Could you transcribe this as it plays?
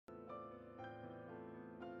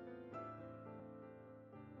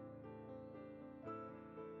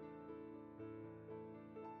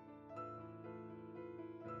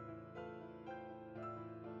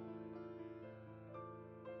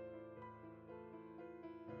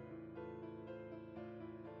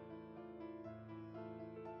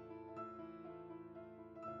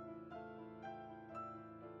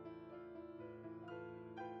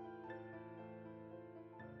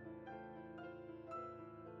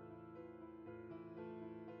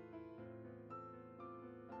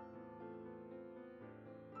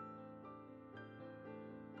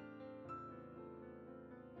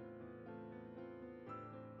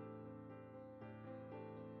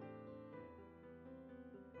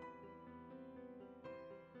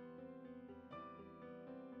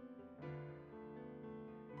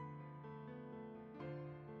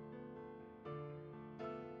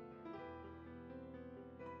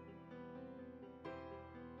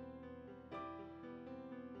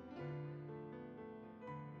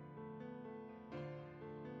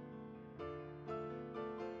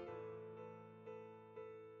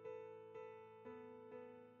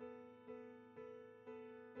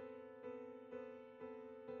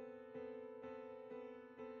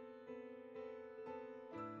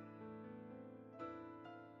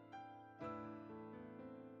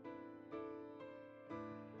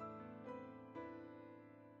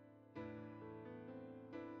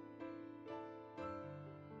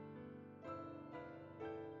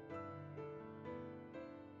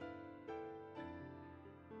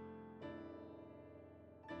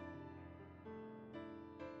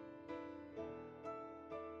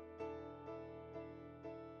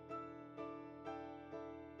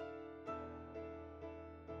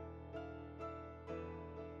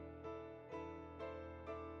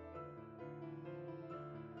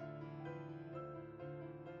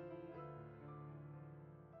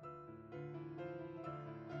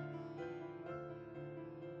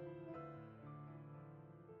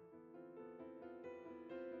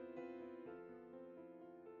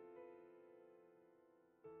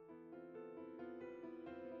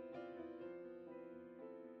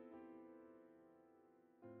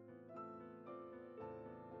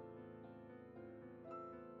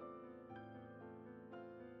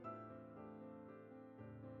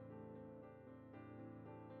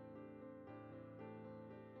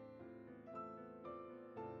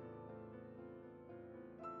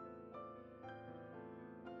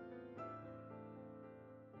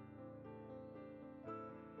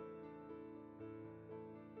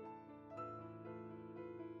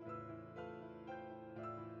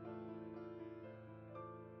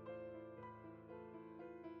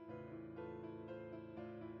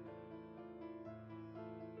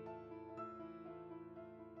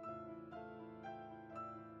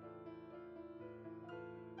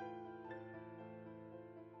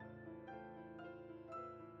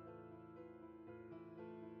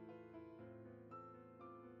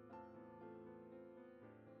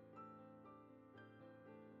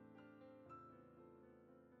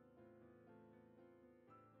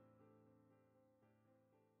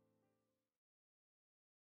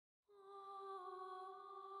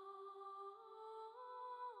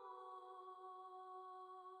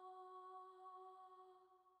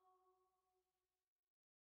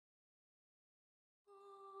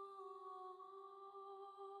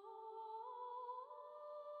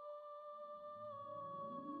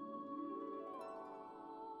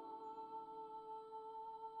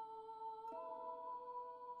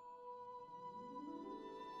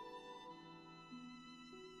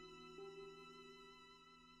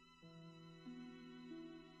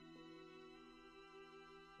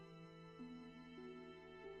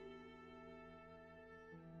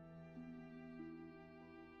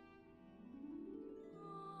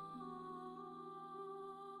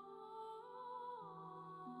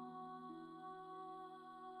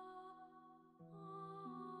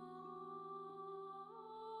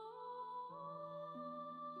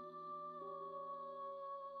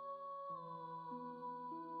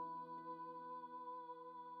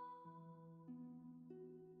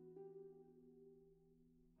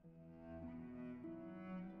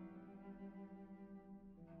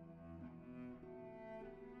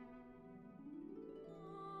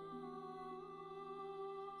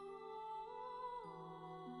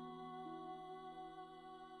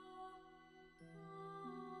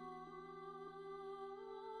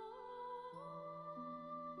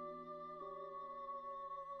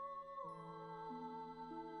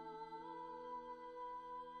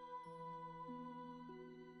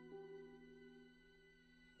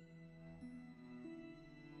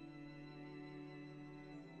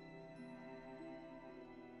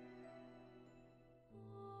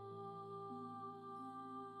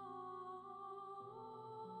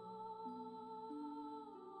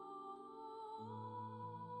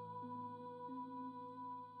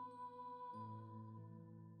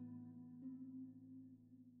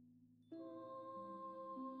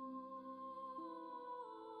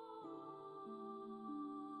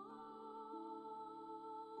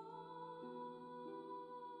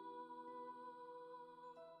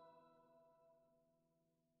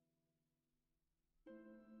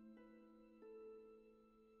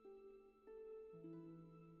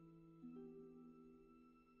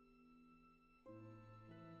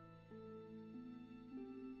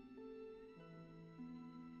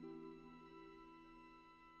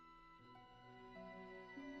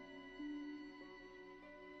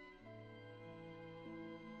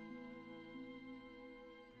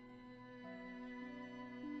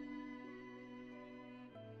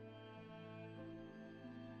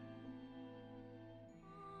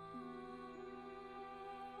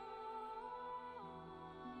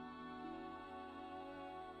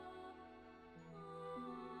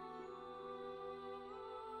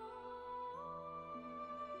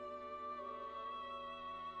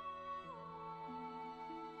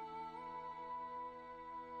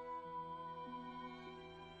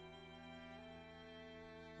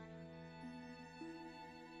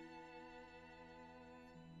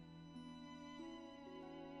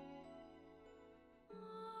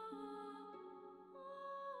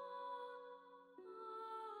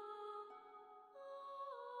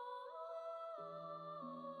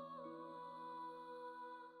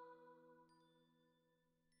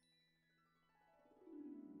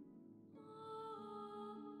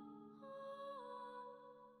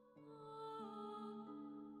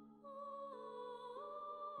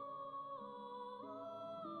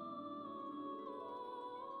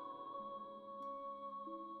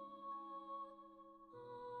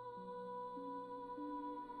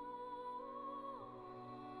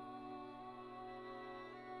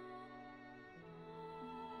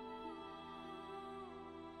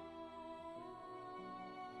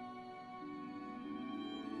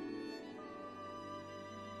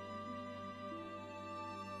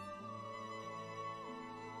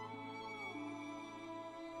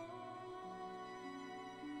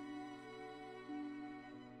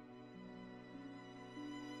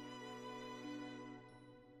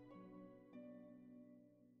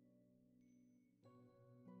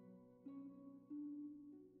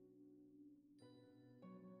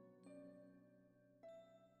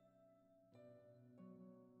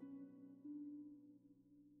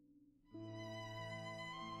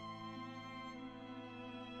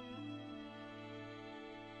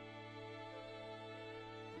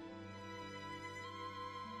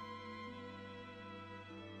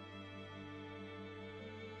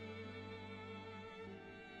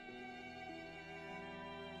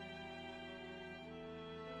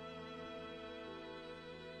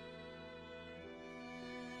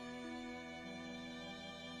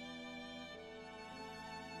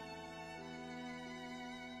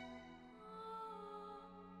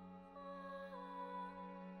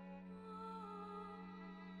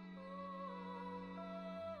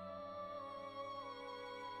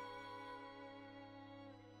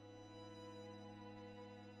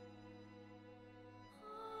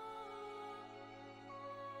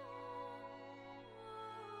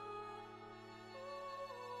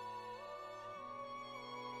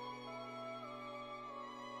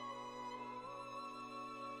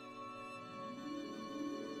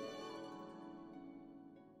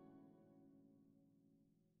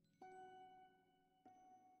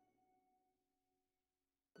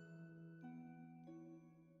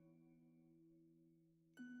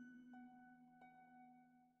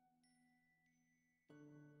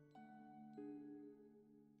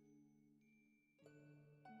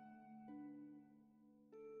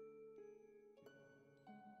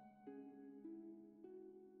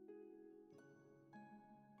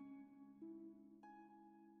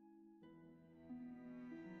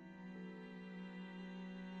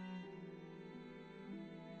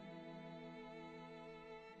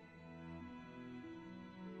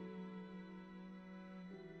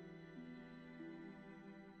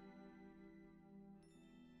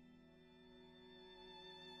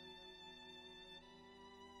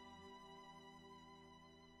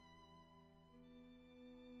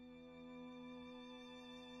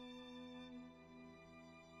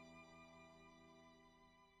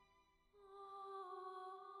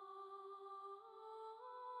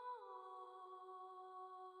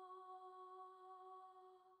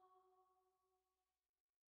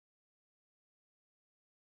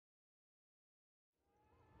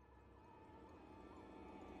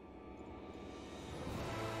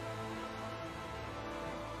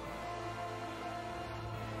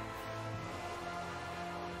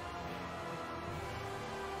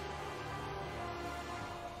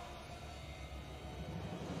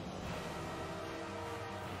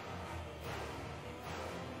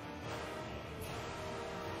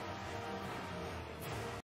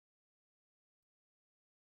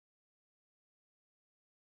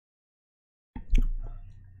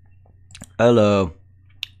Hello.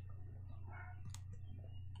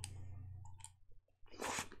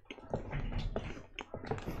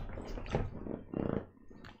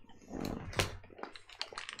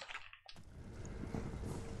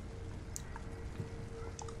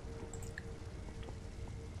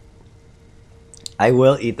 I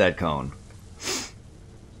will eat that cone.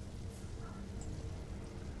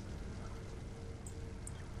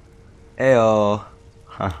 Ayo.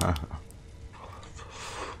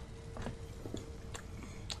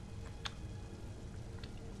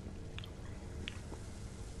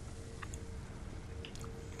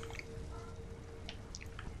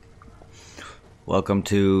 Welcome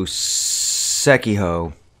to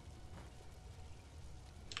Sekiro.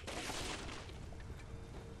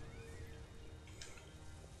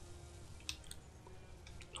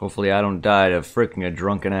 Hopefully I don't die to freaking a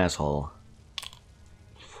drunken asshole.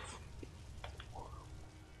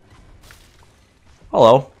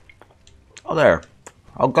 Hello. Oh there.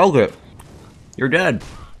 I'll go get it. You're dead.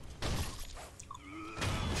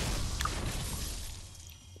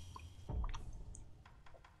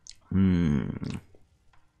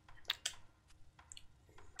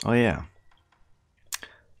 Oh yeah.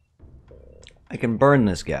 I can burn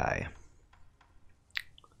this guy.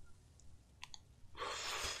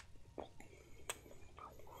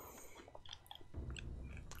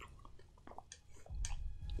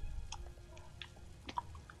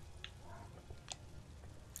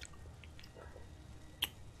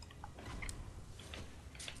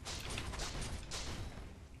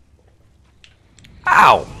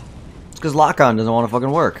 Ow! It's because lock-on doesn't want to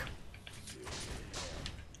fucking work.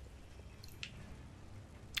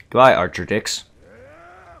 Goodbye, Archer Dicks.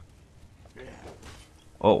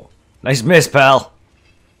 Oh, nice miss, pal.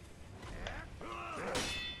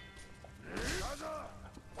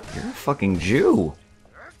 You're a fucking Jew.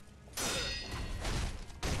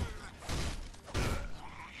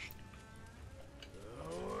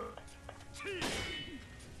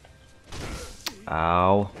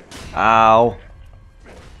 Ow. Ow.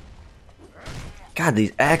 God,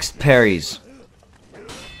 these axe parries.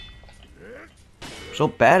 I'm so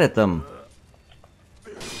bad at them.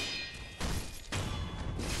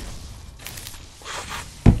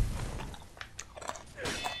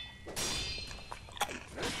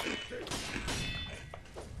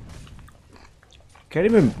 Can't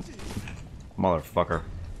even... Motherfucker.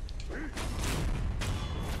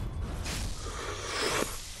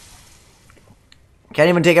 Can't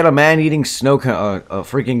even take out a man-eating snow cone, a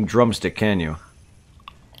freaking drumstick, can you?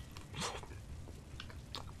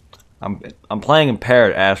 I'm playing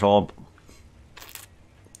impaired, asshole.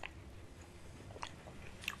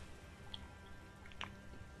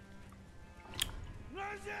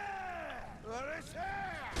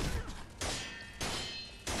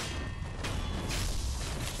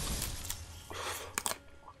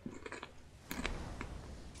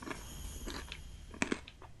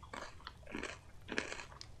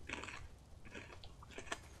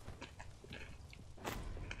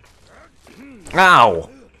 Ow!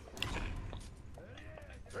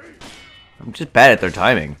 I'm just bad at their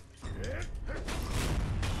timing.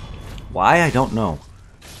 Why? I don't know.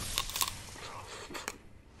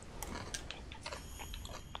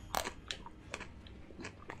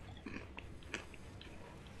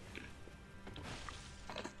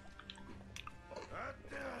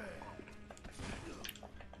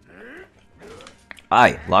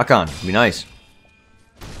 Aye, lock on. Be nice.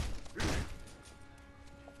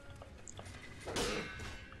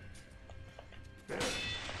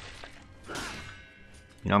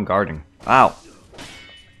 You know, I'm guarding. Ow!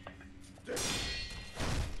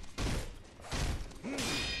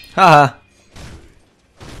 Haha!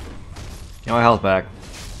 Get my health back.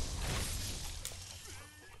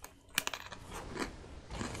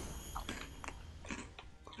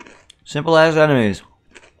 Simple as enemies.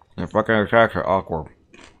 Their fucking attacks are awkward.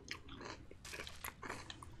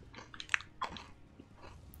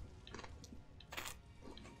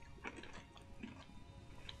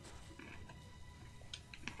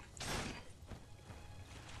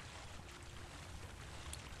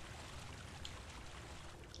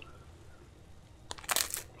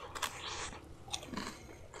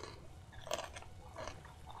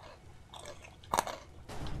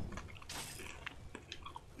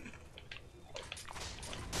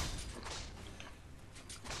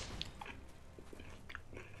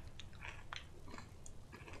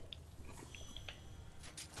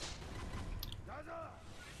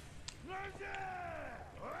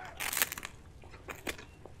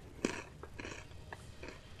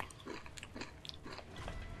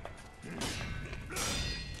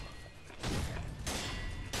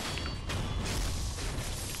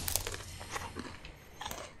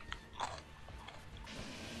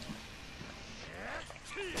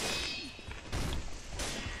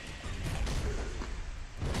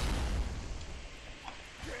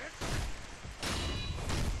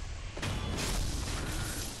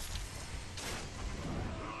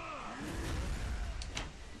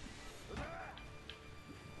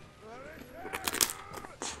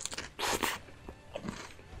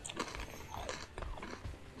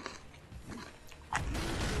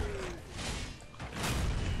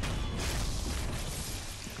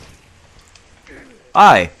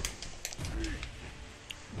 Aye.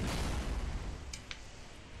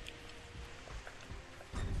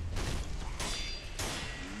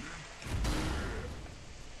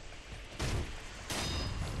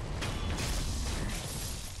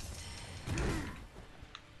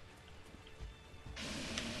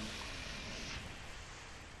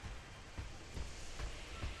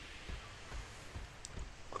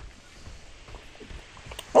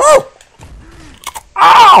 Oh!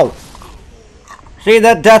 Ow! See,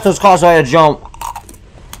 that death is caused by a jump.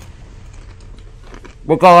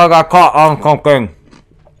 Because I got caught on something.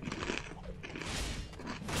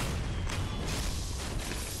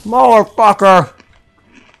 Motherfucker!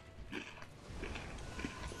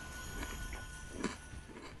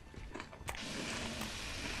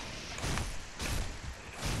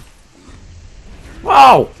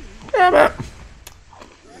 Whoa! Damn it!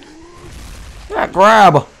 That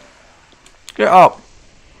grab! Get up!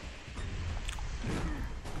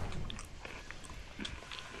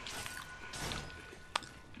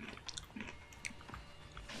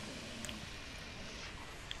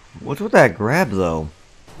 What's with that grab, though?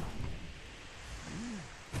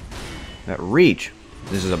 That reach.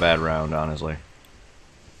 This is a bad round, honestly.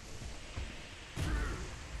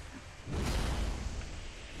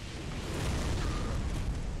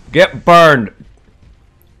 Get burned!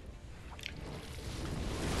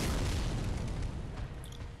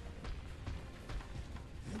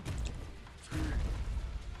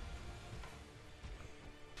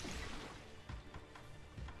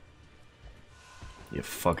 You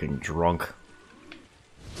fucking drunk.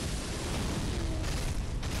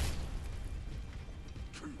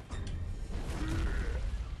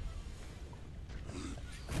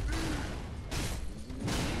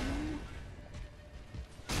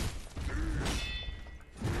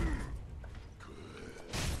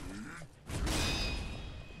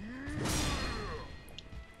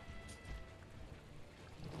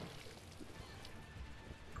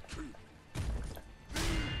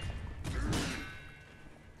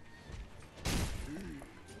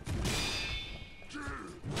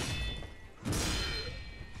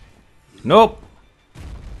 Nope.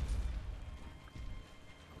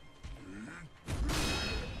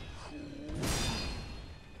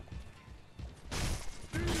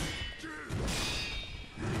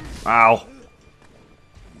 Ow.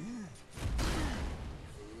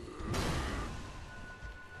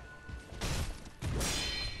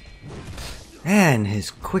 Man,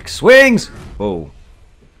 his quick swings. Whoa.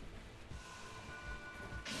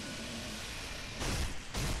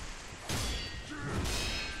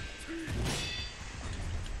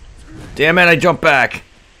 Damn it, I jumped back.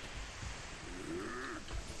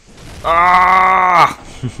 Ah!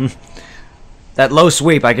 That low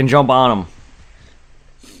sweep, I can jump on him.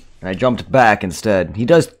 And I jumped back instead. He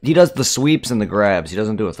does the sweeps and the grabs. He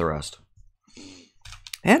doesn't do a thrust.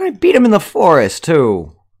 And I beat him in the forest,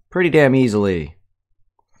 too. Pretty damn easily.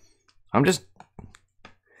 I'm just...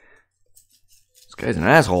 This guy's an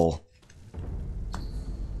asshole.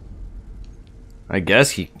 I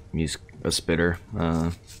guess he's a spitter.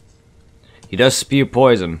 He does spew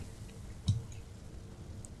poison.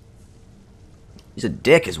 He's a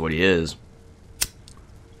dick is what he is.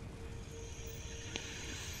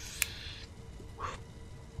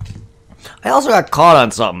 I also got caught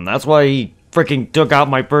on something. That's why he freaking took out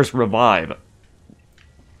my first revive.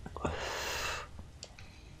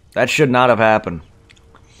 That should not have happened.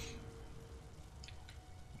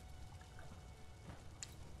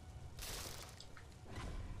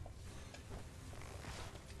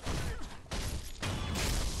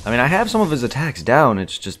 I mean, I have some of his attacks down,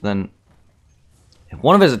 it's just then... If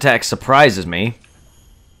one of his attacks surprises me,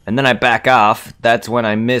 and then I back off, that's when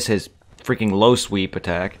I miss his freaking low sweep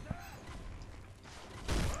attack.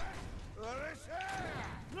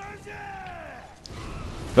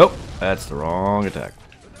 Nope, that's the wrong attack.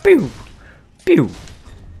 Pew! Pew!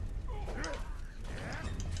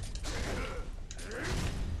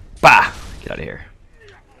 Bah! Get out of here.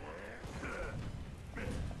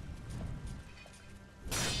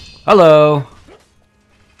 Hello!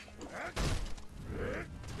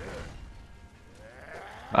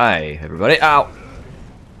 Hi, everybody. Ow!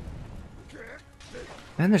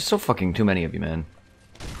 Man, there's so fucking too many of you, man.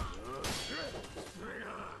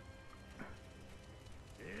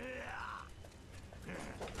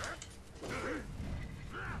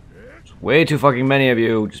 There's way too fucking many of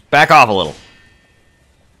you. Just back off a little.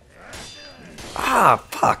 Ah,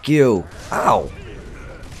 fuck you. Ow.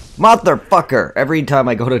 Motherfucker! Every time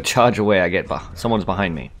I go to charge away, I get someone's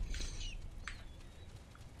behind me.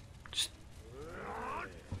 Just...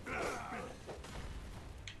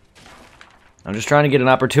 I'm just trying to get an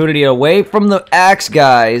opportunity away from the axe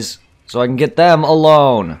guys so I can get them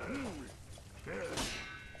alone.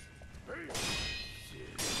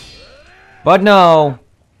 But no.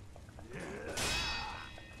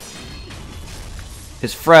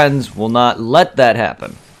 His friends will not let that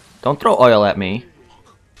happen. Don't throw oil at me.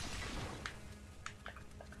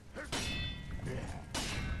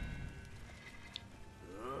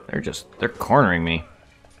 They're cornering me.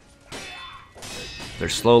 They're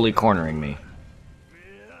slowly cornering me.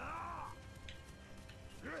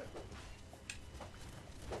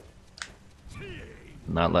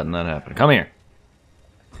 Not letting that happen. Come here.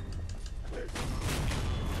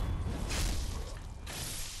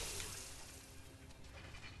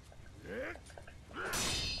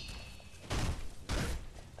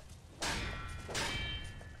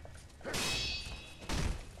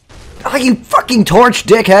 Oh, you fucking torch,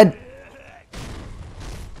 dickhead!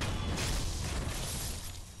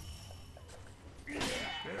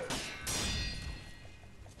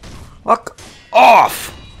 Fuck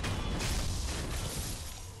off!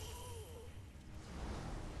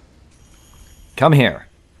 Come here.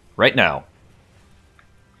 Right now.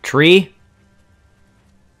 Tree?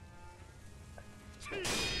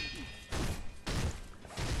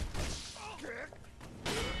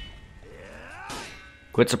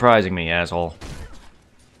 Quit surprising me, asshole.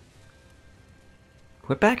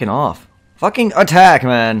 Quit backing off. Fucking attack,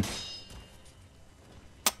 man!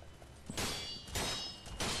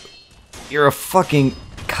 You're a fucking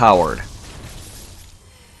coward.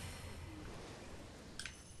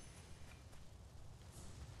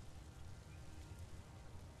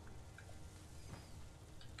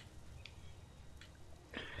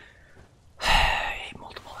 I hate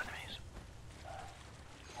multiple enemies.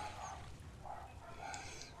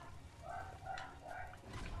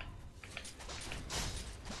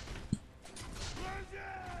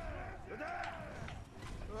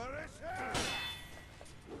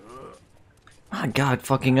 My God,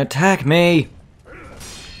 fucking attack me!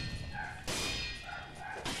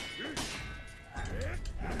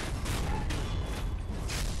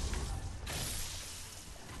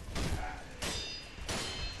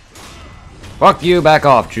 Fuck you, back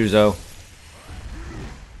off, Juzo.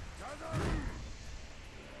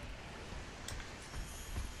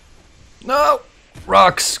 No!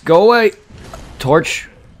 Rocks, go away! Torch.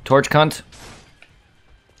 Torch cunt.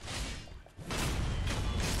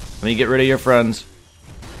 Let me get rid of your friends.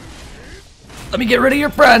 Let me get rid of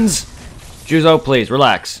your friends! Juzo, please,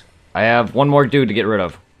 relax. I have one more dude to get rid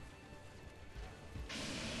of.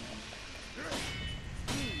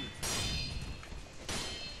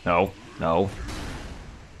 No, no.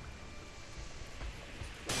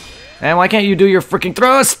 And why can't you do your freaking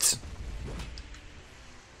thrusts?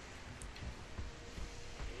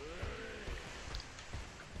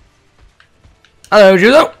 Hello,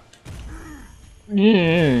 Juzo!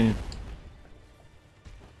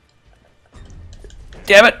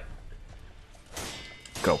 Damn it!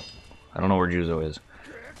 Go. I don't know where Juzo is.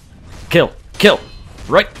 Kill! Kill!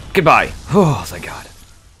 Right! Goodbye! Oh, thank God.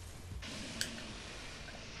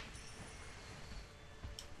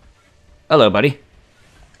 Hello, buddy.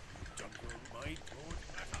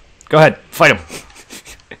 Go ahead, fight him.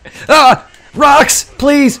 Ah! Rocks!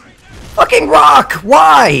 Please! Fucking rock!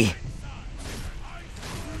 Why?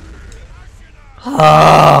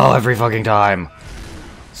 Oh, every fucking time.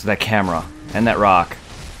 So that camera and that rock.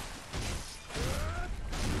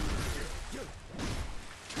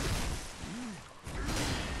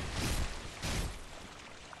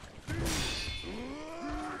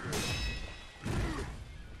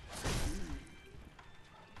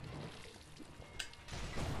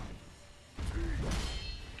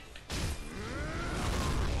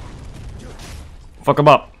 Fuck him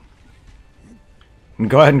up.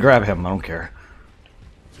 Go ahead and grab him, I don't care.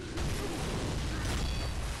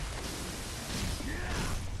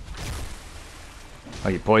 Oh,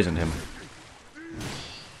 you poisoned him.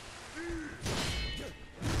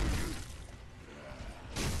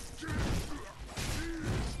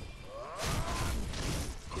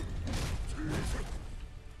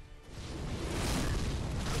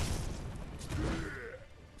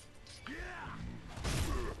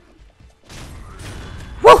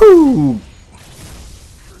 Woohoo!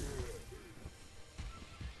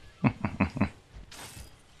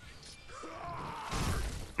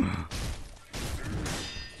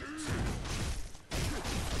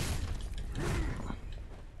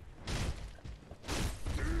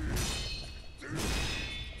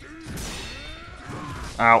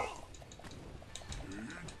 Ow.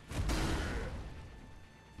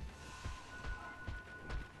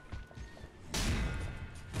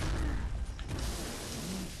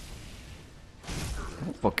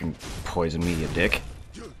 Fucking poison me, you dick.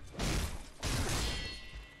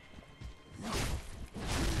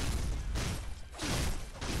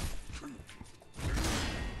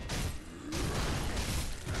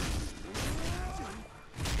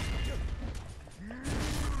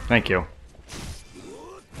 Thank you.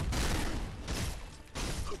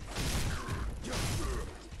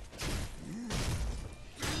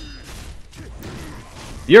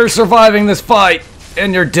 You're surviving this fight,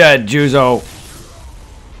 and you're dead, Juzo.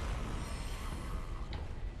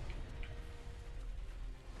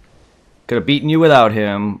 Could have beaten you without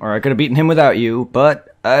him, or I could have beaten him without you,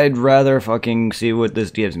 but I'd rather fucking see what this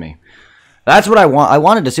gives me. That's what I want. I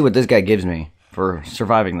wanted to see what this guy gives me for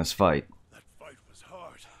surviving this fight. That fight was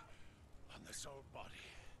hard on this old body.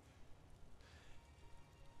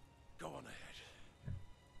 Go on ahead.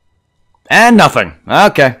 And nothing.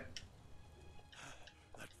 Okay.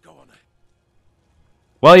 Go on ahead.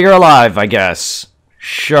 Well, you're alive, I guess.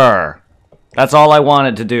 Sure. That's all I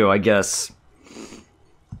wanted to do, I guess.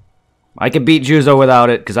 I could beat Juzo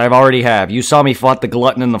without it, because I've already have. You saw me fought the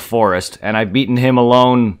glutton in the forest, and I've beaten him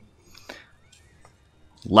alone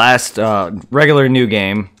last regular new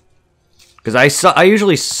game. Because I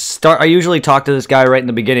usually talk to this guy right in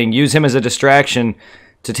the beginning, use him as a distraction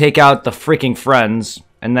to take out the freaking friends,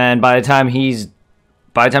 and then by the time he's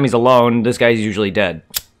alone, this guy's usually dead.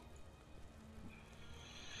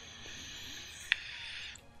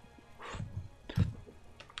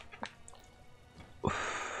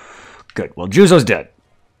 Good. Well, Juzo's dead.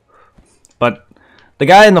 But the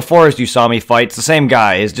guy in the forest you saw me fight, it's the same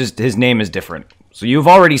guy. It's just his name is different. So you've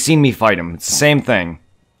already seen me fight him. It's the same thing.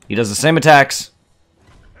 He does the same attacks.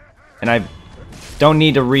 And I don't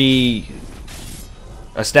need to re-establish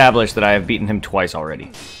that I have beaten him twice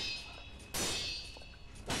already.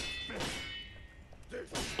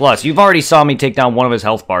 Plus, you've already saw me take down one of his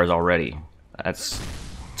health bars already. It's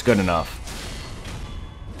good enough.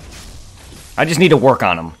 I just need to work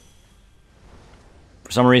on him.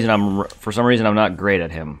 For some reason I'm not great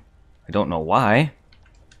at him. I don't know why.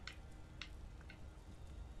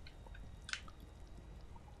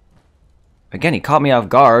 Again, he caught me off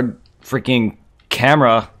guard. Freaking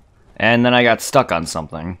camera. And then I got stuck on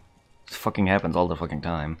something. This fucking happens all the fucking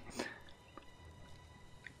time.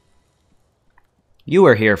 You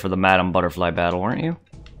were here for the Madam Butterfly battle, weren't you?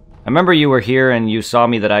 I remember you were here and you saw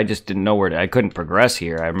me that I just didn't know where to... I couldn't progress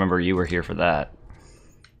here. I remember you were here for that.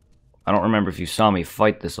 I don't remember if you saw me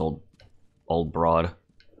fight this old broad.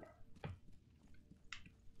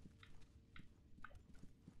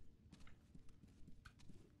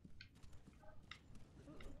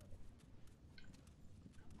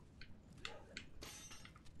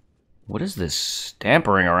 What is this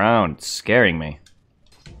stampering around? It's scaring me.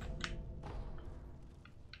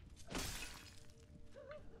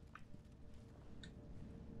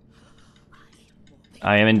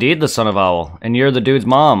 I am indeed the son of Owl, and you're the dude's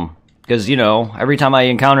mom. Because, you know, every time I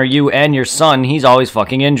encounter you and your son, he's always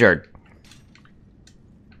fucking injured.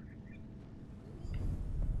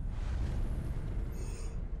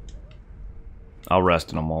 I'll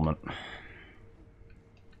rest in a moment.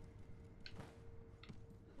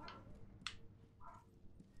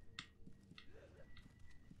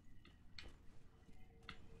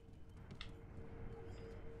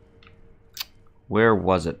 Where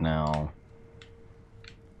was it now?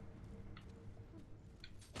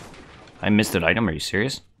 I missed an item, are you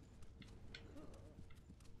serious?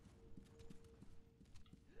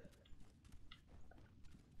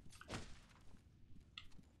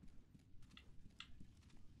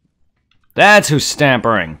 That's who's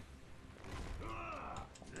stampering.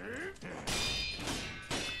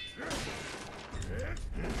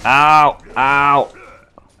 Ow! Ow!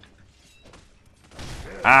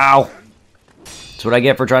 Ow! That's what I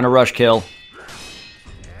get for trying to rush kill.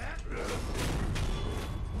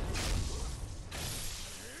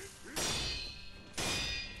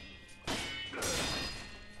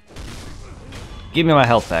 Give me my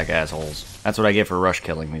health back, assholes. That's what I get for rush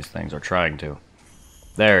killing these things, or trying to.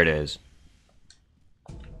 There it is.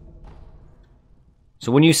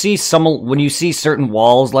 So when you see certain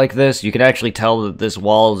walls like this, you can actually tell that this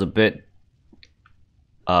wall is a bit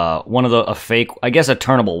a fake, I guess a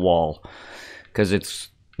turnable wall, because it's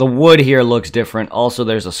the wood here looks different. Also,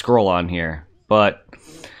 there's a scroll on here, but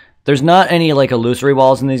there's not any like illusory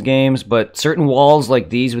walls in these games, but certain walls like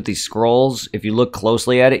these with these scrolls, if you look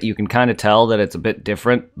closely at it, you can kind of tell that it's a bit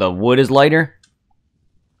different. The wood is lighter.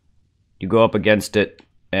 You go up against it,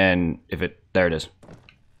 and there it is.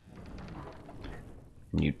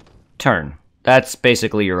 And you turn. That's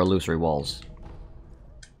basically your illusory walls.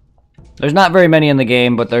 There's not very many in the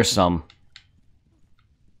game, but there's some.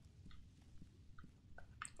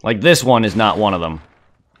 Like, this one is not one of them.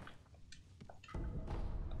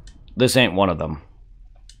 This ain't one of them.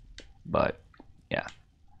 But, yeah.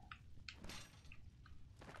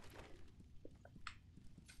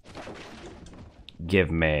 Give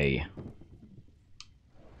me.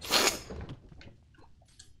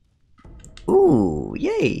 Ooh,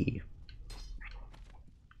 yay.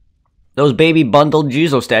 Those baby bundled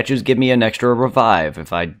Jizo statues give me an extra revive.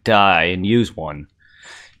 If I die and use one,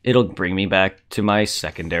 it'll bring me back to my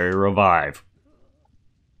secondary revive.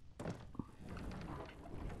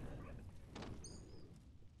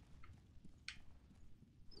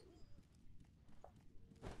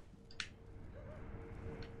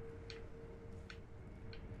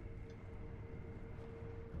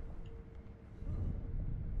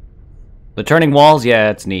 The turning walls, yeah,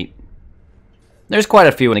 it's neat. There's quite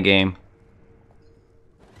a few in the game.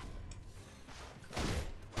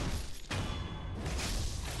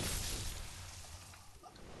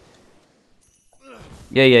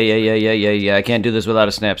 Yeah. I can't do this without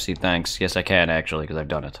a snap seed, thanks. Yes, I can, actually, because I've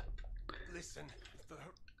done it. Listen,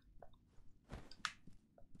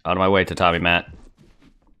 Out of my way, Tatami Matt.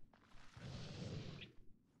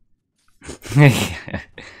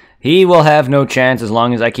 He will have no chance as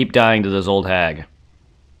long as I keep dying to this old hag.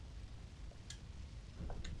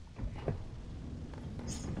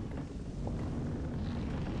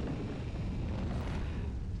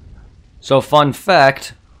 So, fun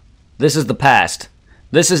fact, this is the past.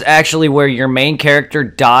 This is actually where your main character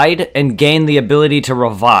died and gained the ability to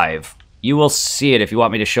revive. You will see it if you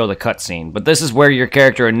want me to show the cutscene. But this is where your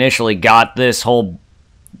character initially got this whole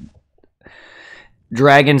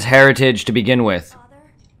dragon's heritage to begin with.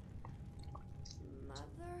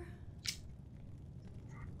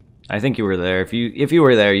 I think you were there. If you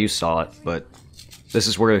were there, you saw it. But this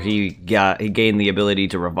is where he gained the ability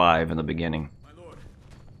to revive in the beginning. my lord.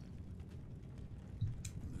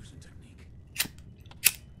 Illusion technique.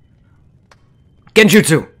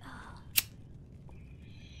 Genjutsu!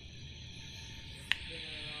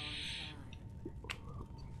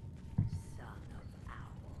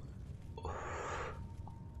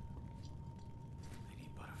 Lady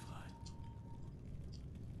Butterfly.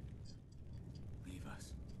 Leave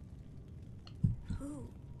us. Who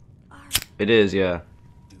are It is, yeah.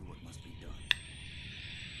 Do what must be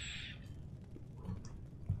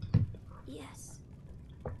done. yes?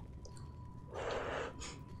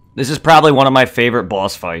 This is probably one of my favorite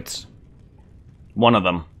boss fights. One of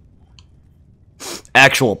them.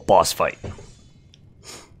 Actual boss fight.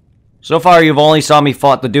 So far, you've only saw me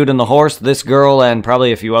fought the dude and the horse, this girl, and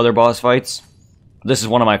probably a few other boss fights. This is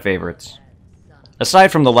one of my favorites.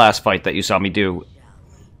 Aside from the last fight that you saw me do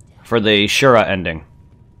for the Shura ending.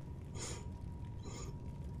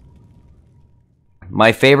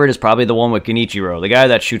 My favorite is probably the one with Genichiro, the guy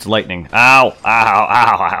that shoots lightning. Ow! Ow!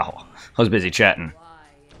 Ow! Ow! I was busy chatting.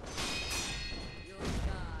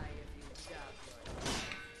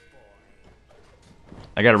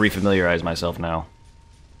 I gotta refamiliarize myself now.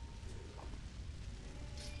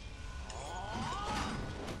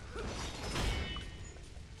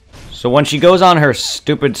 So when she goes on her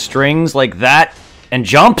stupid strings like that and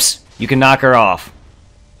jumps, you can knock her off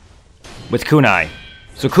with kunai.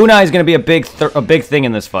 So kunai is going to be a big thing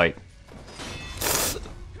in this fight.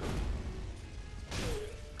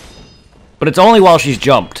 But it's only while she's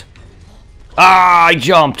jumped. Ah, I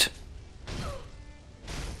jumped.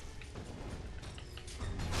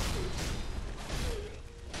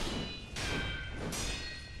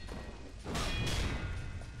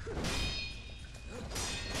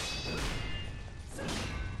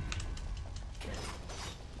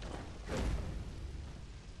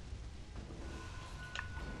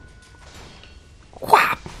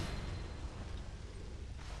 Whap!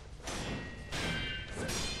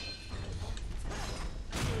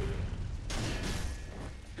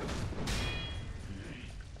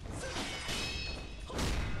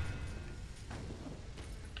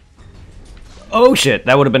 Oh shit,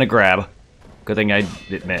 that would have been a grab. Good thing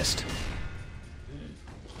it missed.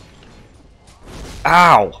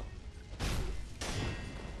 Ow!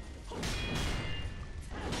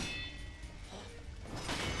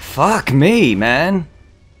 Fuck me, man.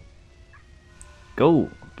 Go,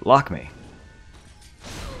 block me.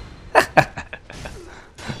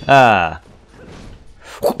 Ah.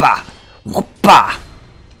 Whoopa! Whoopa!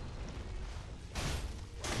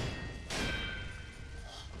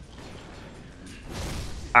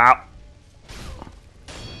 Ow.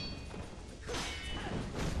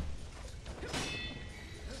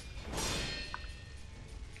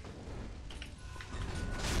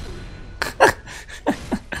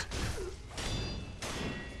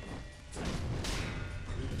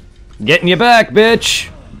 Getting you back, bitch!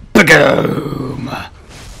 Boom!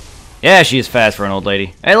 Yeah, she is fast for an old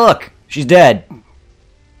lady. Hey, look! She's dead.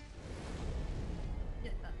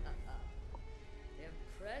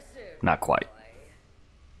 Not quite.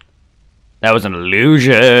 That was an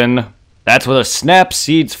illusion. That's what a snap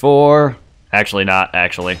seed's for. Actually, not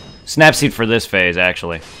actually. Snap seed for this phase,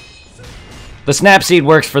 actually. The snap seed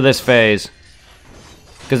works for this phase.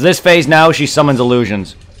 Because this phase now, she summons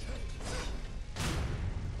illusions.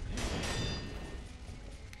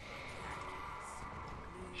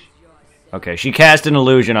 Okay, she cast an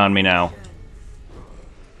illusion on me now.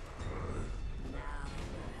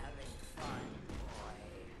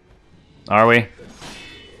 Are we?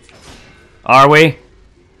 Are we?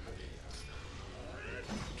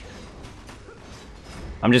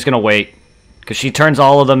 I'm just gonna wait. Because she turns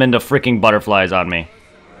all of them into freaking butterflies on me.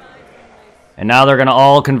 And now they're gonna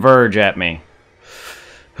all converge at me.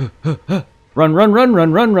 Run, run, run,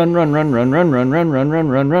 run, run, run, run, run, run, run, run, run, run, run,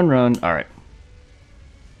 run, run, run. Alright.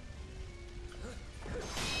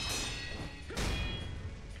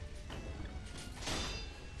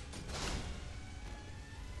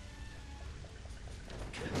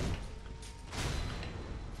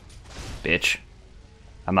 Bitch.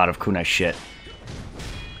 I'm out of kunai shit.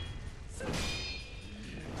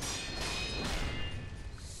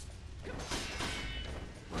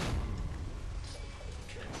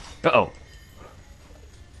 Uh-oh.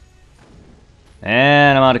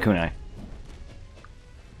 And I'm out of kunai.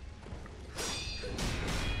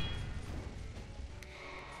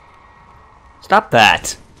 Stop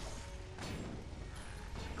that.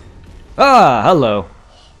 Ah, hello.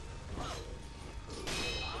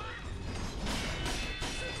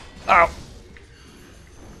 Oh.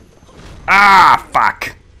 Ah,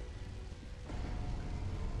 fuck.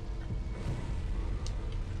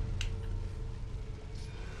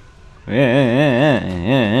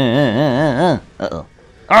 Uh-oh.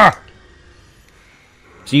 Ah!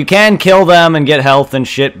 So you can kill them and get health and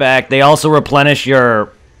shit back. They also replenish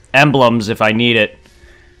your emblems if I need it.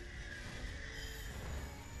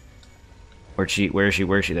 Where is she? Where is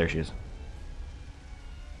she? There she is.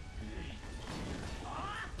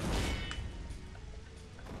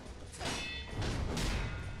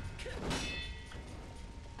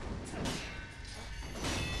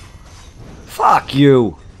 Fuck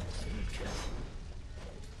you!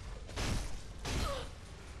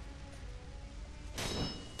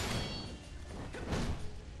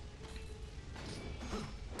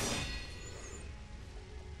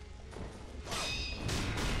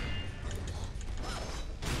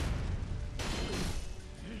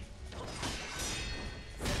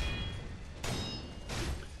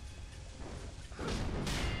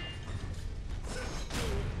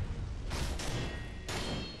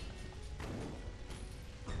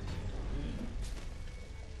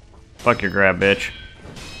 Fuck your grab, bitch.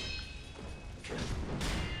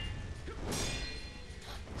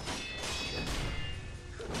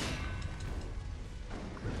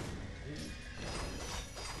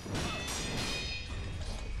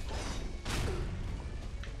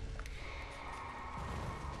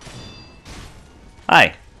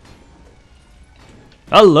 Hi.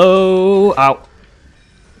 Hello. Ow.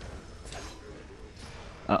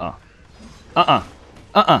 Uh-uh. Uh-uh.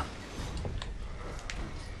 Uh-uh.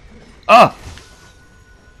 Oh!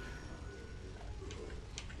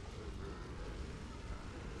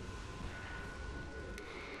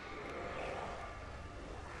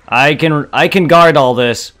 I can guard all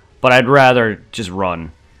this, but I'd rather just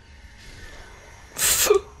run.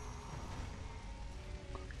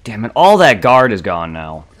 Damn it, all that guard is gone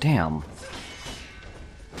now. Damn.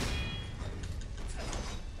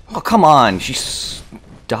 Oh, come on. She's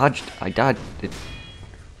dodged. I dodged it.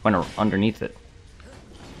 Went underneath it.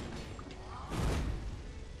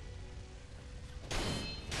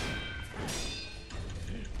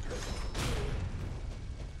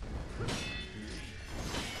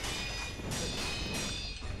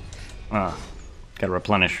 Gotta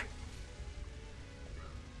replenish.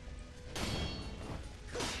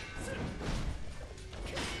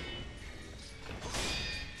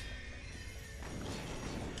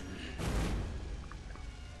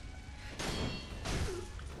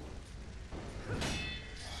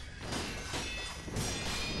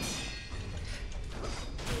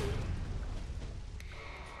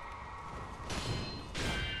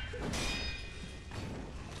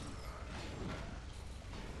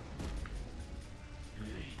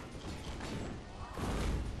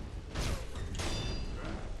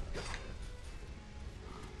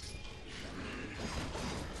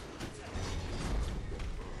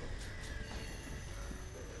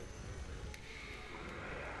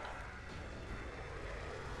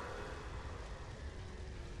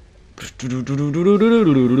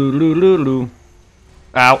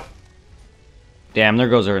 Ow. Damn, there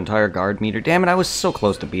goes her entire guard meter. Damn it, I was so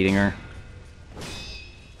close to beating her.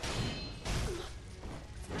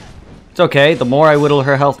 It's okay, the more I whittle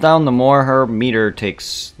her health down, the more her meter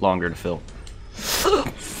takes longer to fill.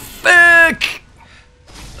 Fuck!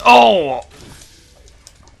 Oh!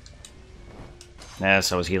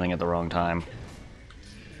 Yes, I was healing at the wrong time.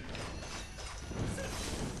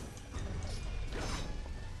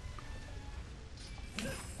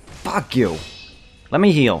 Fuck you. Let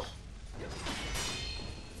me heal.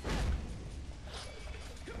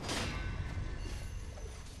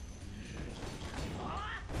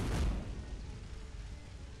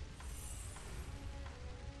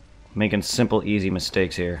 Making simple, easy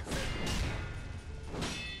mistakes here.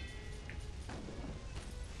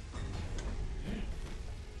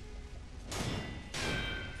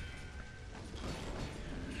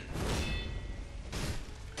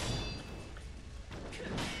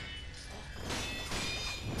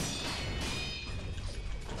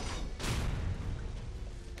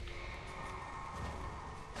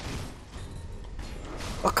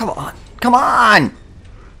 Oh, come on! Come on!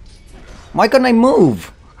 Why couldn't I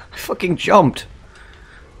move? I fucking jumped.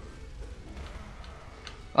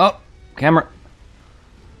 Oh, camera.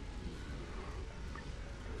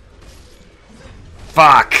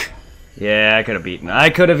 Fuck! Yeah, I could have beaten her.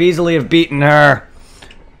 I could have easily have beaten her.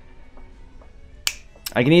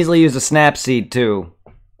 I can easily use a snap seed too.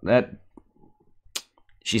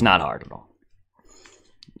 She's not hard at all.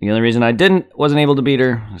 The only reason I wasn't able to beat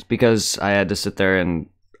her is because I had to sit there and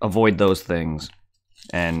avoid those things.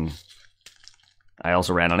 And I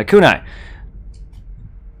also ran on a kunai.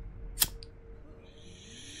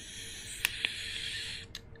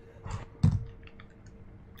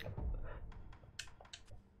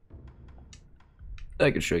 I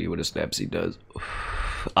can show you what a snap seed does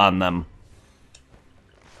on them.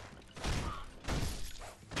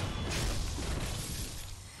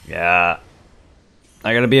 Yeah.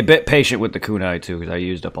 I gotta be a bit patient with the kunai too, because I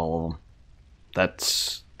used up all of them.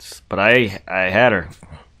 But I had her.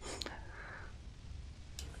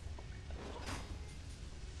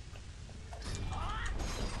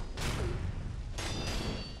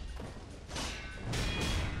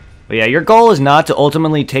 But yeah, your goal is not to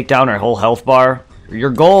ultimately take down her whole health bar. Your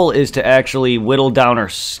goal is to actually whittle down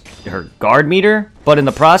her guard meter, but in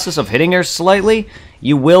the process of hitting her slightly,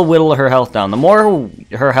 you will whittle her health down. The more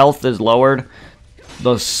her health is lowered,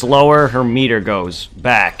 the slower her meter goes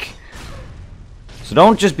back. So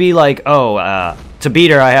don't just be like, oh, to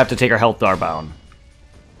beat her, I have to take her health bar down.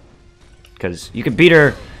 Because you could beat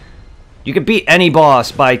her, you could beat any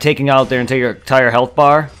boss by taking out their entire health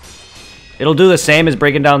bar. It'll do the same as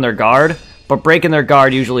breaking down their guard, but breaking their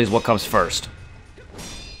guard usually is what comes first.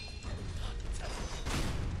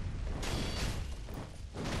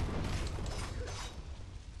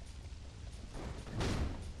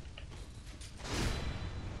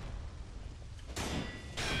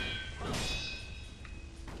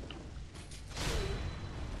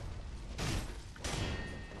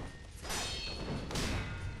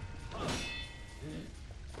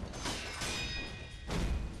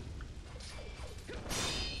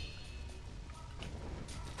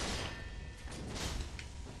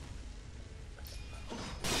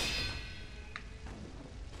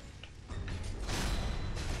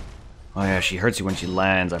 Oh yeah, she hurts you when she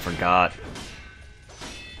lands, I forgot.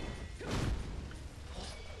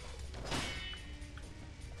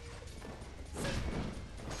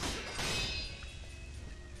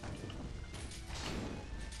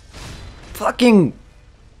 Fucking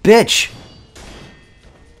bitch!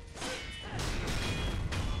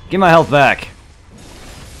 Give my health back.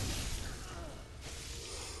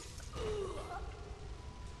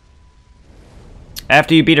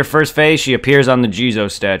 After you beat her first phase, she appears on the Jizo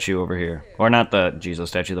statue over here. Or not the Jizo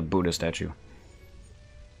statue, the Buddha statue.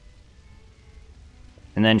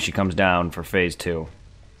 And then she comes down for phase 2.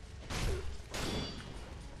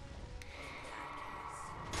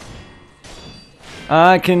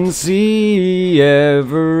 I can see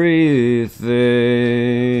everything.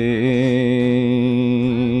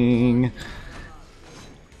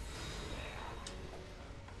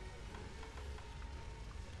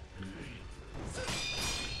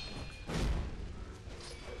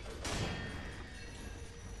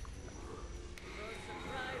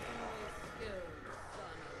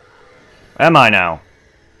 Am I now?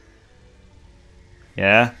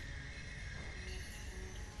 Yeah?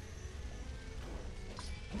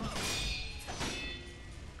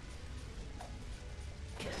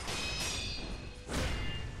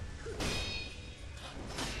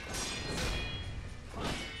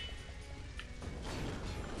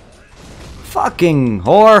 Fucking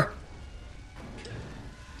whore!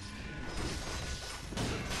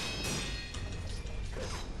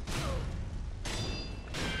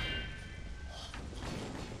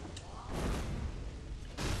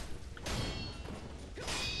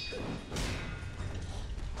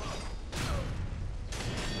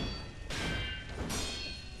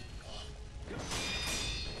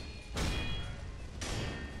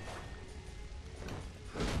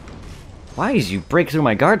 Why is you break through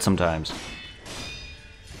my guard sometimes?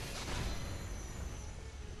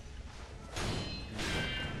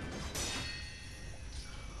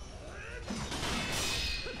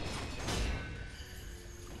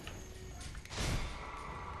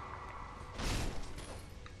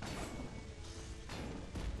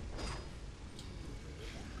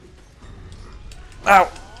 Ow!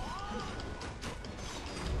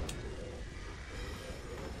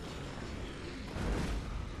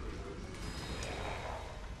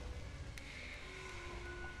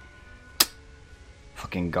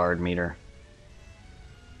 Fucking guard meter.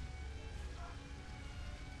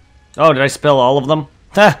 Oh, did I spell all of them?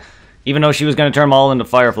 Ha! Even though she was gonna turn them all into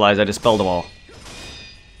fireflies, I just spelled them all.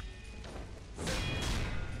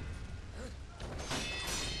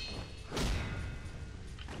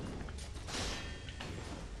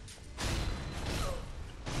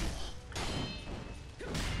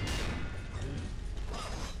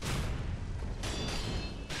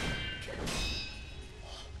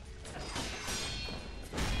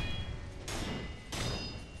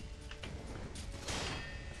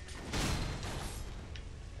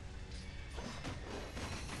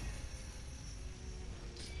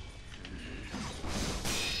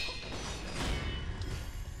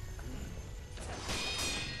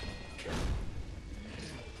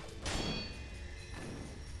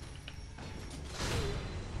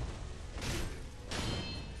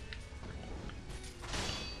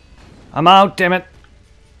 I'm out, damn it.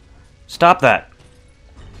 Stop that.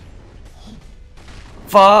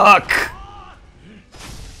 Fuck!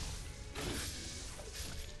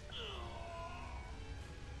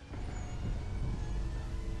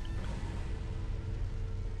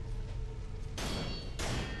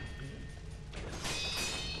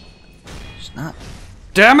 It's not.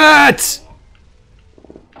 Damn it!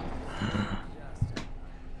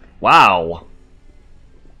 Wow.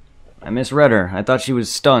 I misread her. I thought she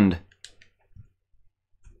was stunned.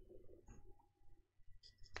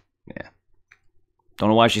 Yeah. Don't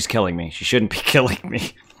know why she's killing me. She shouldn't be killing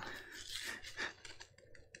me.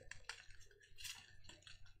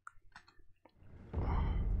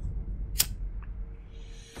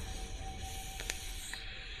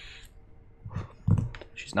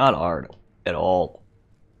 She's not hard at all.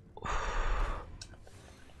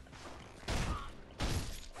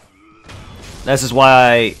 This is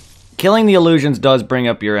why killing the illusions does bring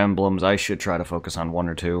up your emblems. I should try to focus on one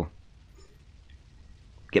or two.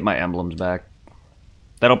 Get my emblems back.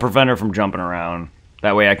 That'll prevent her from jumping around.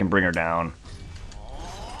 That way I can bring her down.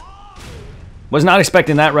 Was not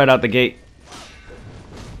expecting that right out the gate.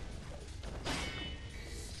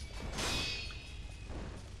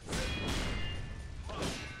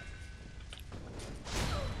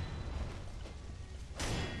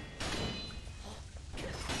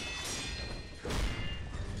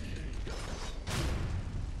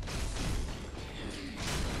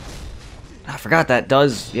 I forgot that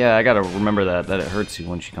does... Yeah, I gotta remember that it hurts you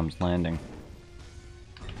when she comes landing.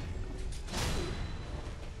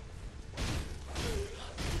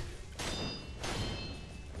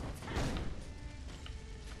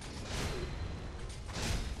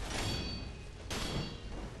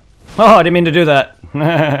 Oh, I didn't mean to do that.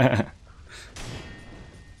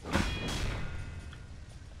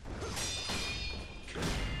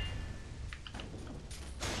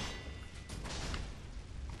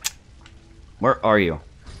 Where are you?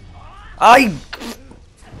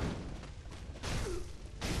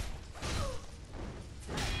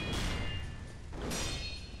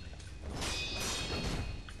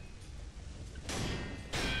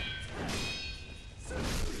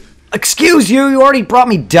 Excuse you, you already brought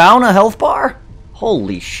me down a health bar?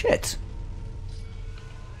 Holy shit.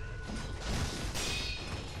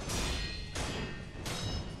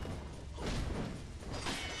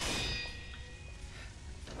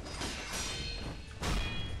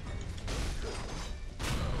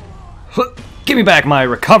 Give me back my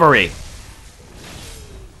recovery!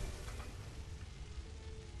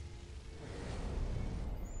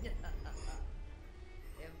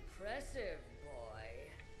 Impressive, boy.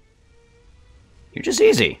 You're just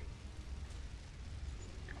easy.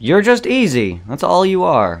 You're just easy. That's all you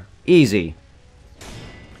are. Easy.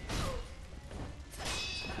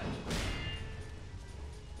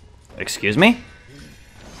 Excuse me?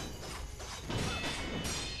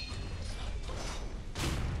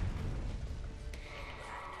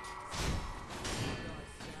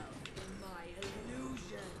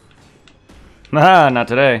 Ah, not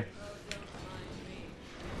today.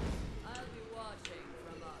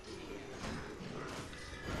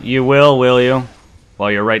 You will you?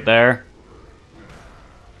 While you're right there?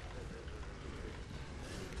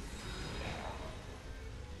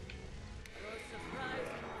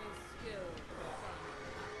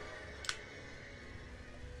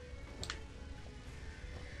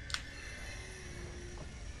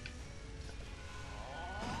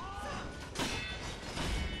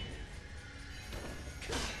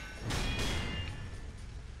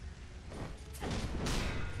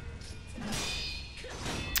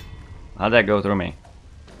 How'd that go through me?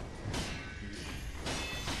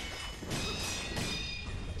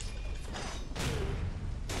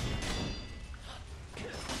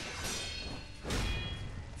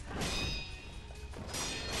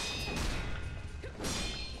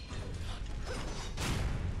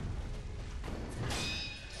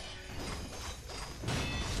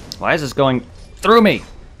 Why is this going through me?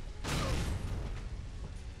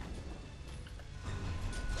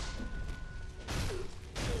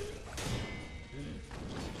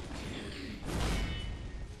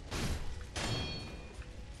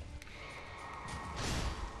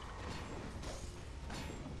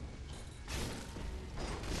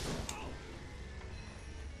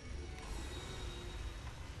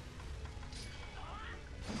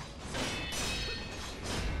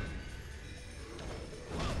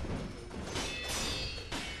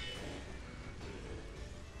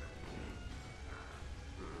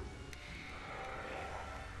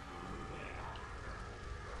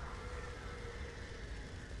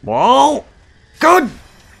 Whoa! Good!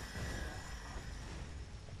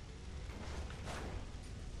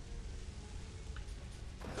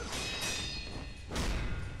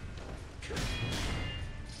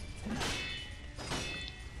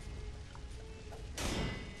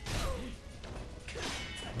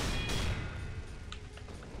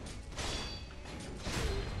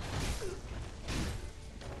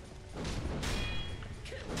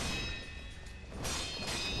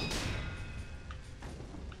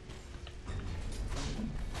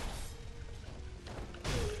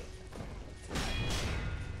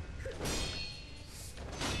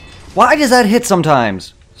 Why does that hit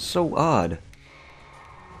sometimes? So odd.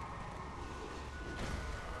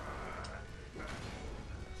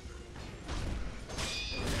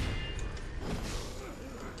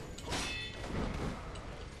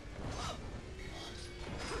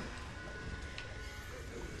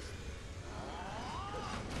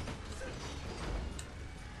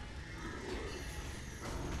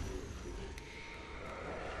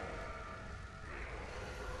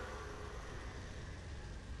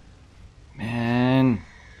 Man.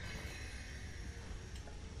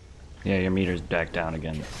 Yeah, your meter's back down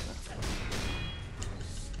again.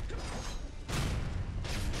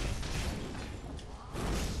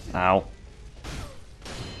 Ow.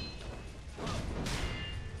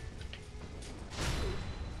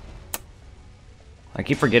 I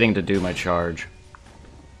keep forgetting to do my charge.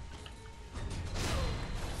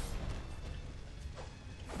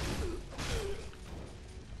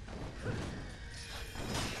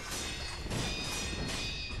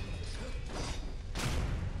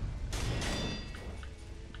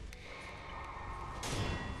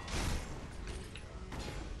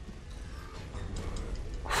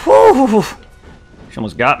 Whew! She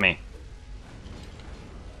almost got me.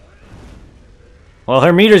 Well,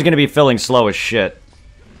 her meter's gonna be filling slow as shit.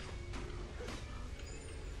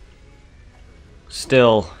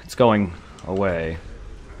 Still, it's going away.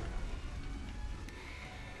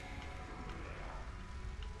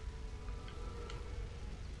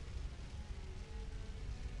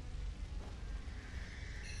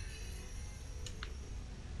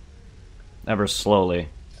 Ever slowly.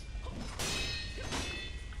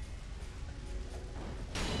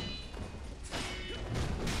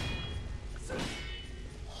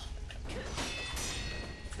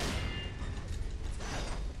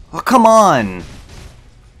 Oh, come on!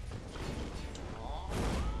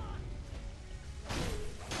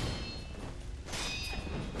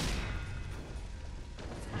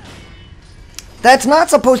 That's not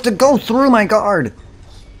supposed to go through my guard!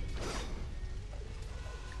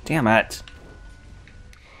 Damn it.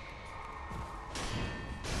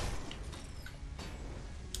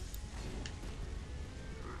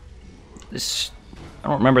 I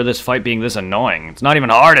don't remember this fight being this annoying. It's not even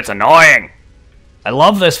hard, it's annoying! I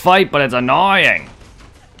love this fight, but it's annoying!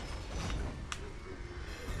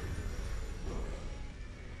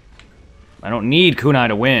 I don't need kunai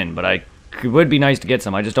to win, but it would be nice to get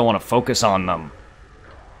some. I just don't want to focus on them.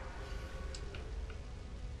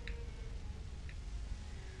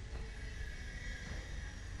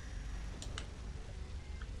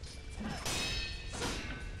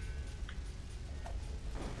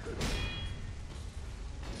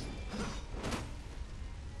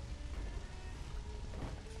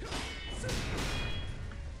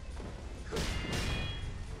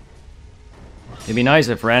 It'd be nice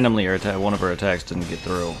if randomly one of her attacks didn't get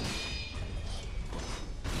through.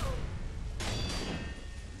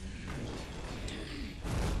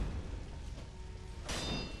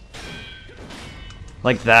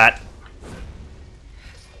 Like that.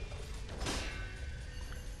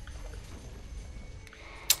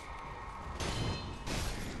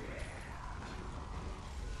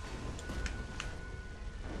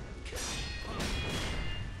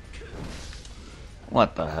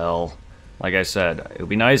 What the hell? Like I said, it would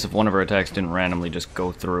be nice if one of her attacks didn't randomly just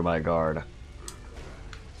go through my guard.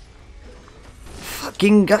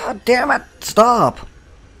 Fucking goddamn it! Stop!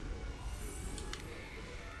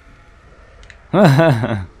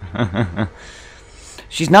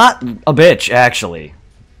 She's not a bitch, actually.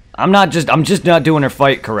 I'm just not doing her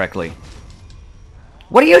fight correctly.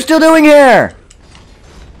 What are you still doing here?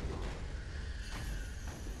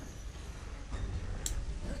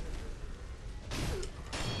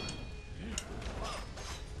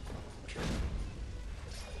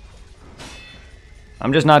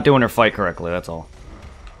 I'm just not doing her fight correctly, that's all.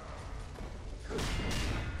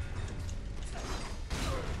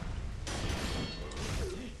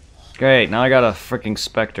 Great, now I got a freaking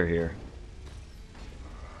Spectre here.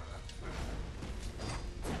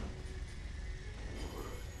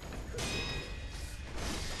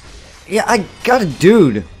 Yeah, I got a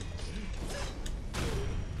dude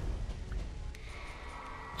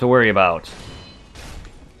to worry about.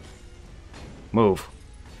 Move.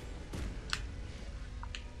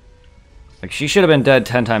 Like, she should have been dead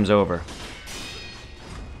 10 times over.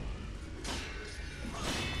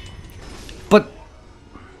 But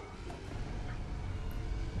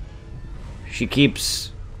she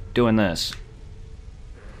keeps doing this.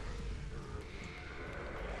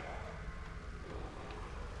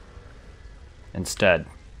 Instead.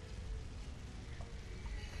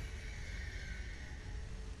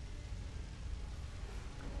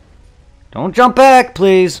 Don't jump back,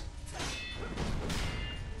 please.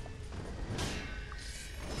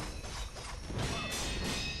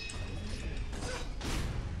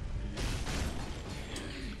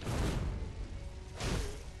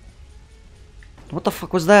 What the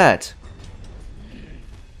fuck was that?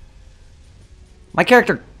 My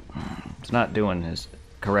character is not doing his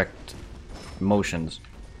correct motions.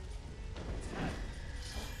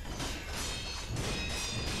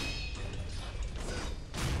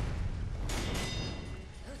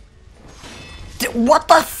 What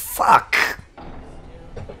the fuck?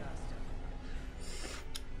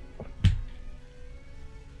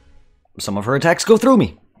 Some of her attacks go through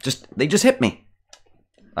me. They just hit me.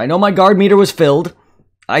 I know my guard meter was filled.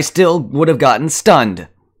 I still would have gotten stunned.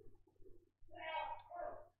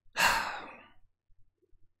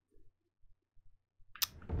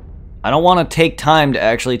 I don't want to take time to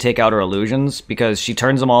actually take out her illusions because she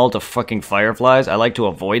turns them all to fucking fireflies. I like to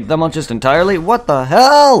avoid them just entirely. What the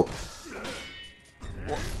hell?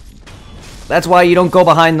 That's why you don't go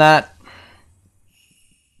behind that.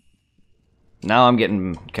 Now I'm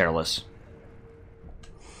getting careless.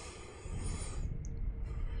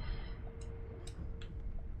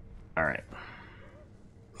 Alright.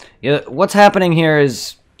 Yeah, what's happening here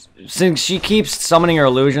is, since she keeps summoning her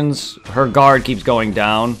illusions, her guard keeps going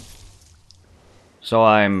down. So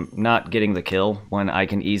I'm not getting the kill when I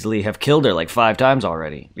can easily have killed her like 5 times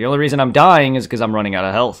already. The only reason I'm dying is because I'm running out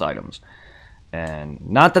of health items. And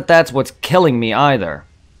not that that's what's killing me either.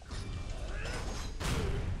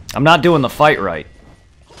 I'm not doing the fight right.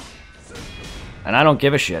 And I don't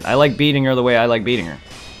give a shit. I like beating her the way I like beating her.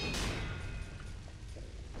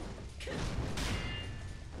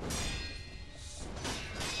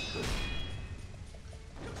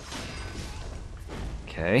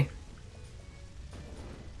 Okay.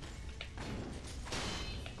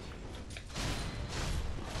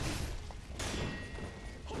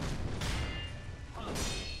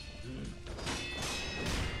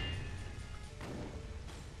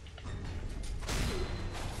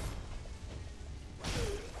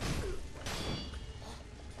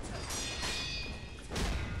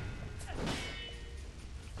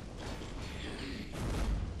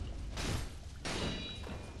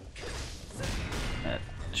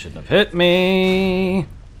 Shouldn't have hit me.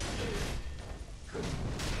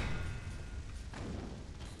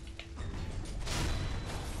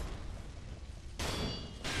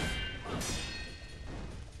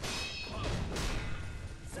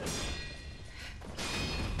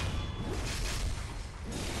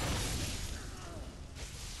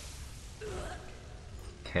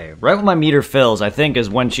 Okay, right when my meter fills, I think, is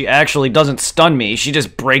when she actually doesn't stun me. She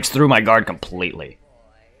just breaks through my guard completely.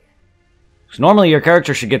 So normally your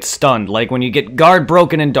character should get stunned, like when you get guard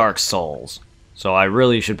broken in Dark Souls. So I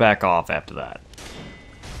really should back off after that.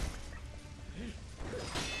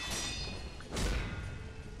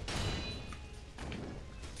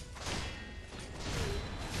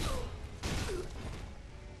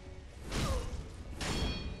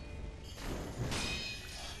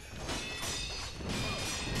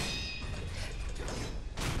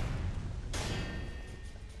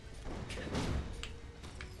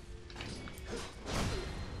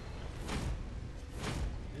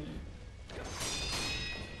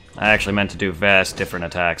 I actually meant to do vast different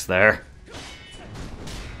attacks there.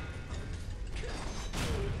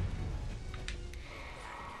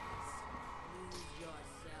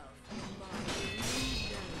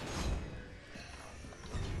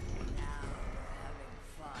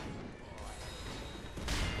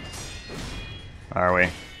 Are we?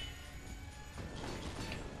 It'd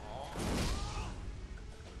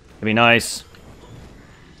be nice.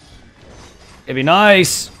 It'd be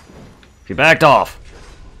nice if you backed off.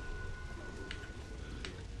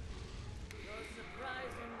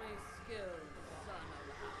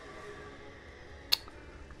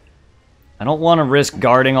 I don't want to risk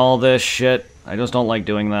guarding all this shit. I just don't like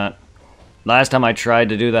doing that. Last time I tried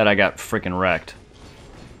to do that, I got freaking wrecked.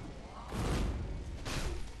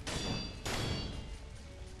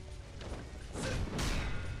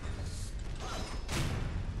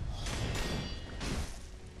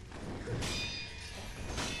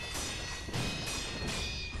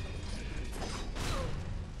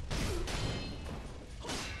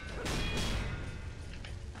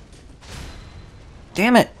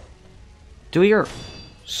 Damn it! Do your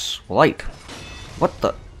swipe. What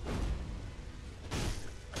the?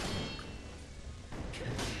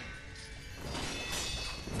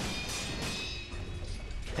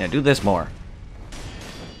 Yeah, do this more.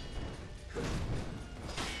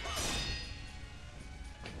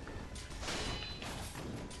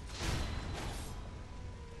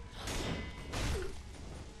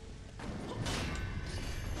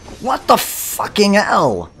 What the fucking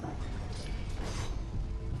hell?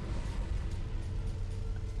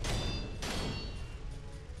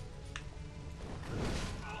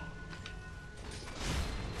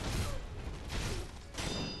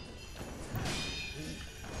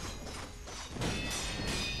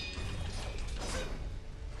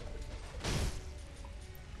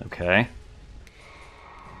 Okay.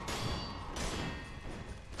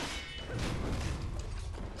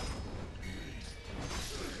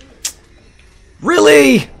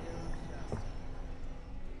 Really?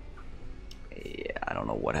 Yeah, I don't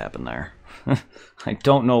know what happened there. I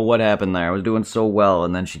don't know what happened there. I was doing so well,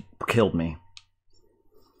 and then she killed me.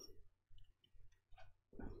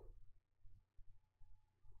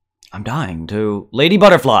 I'm dying to Lady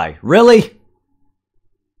Butterfly. Really?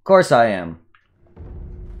 Of course I am.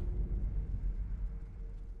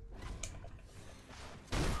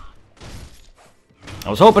 I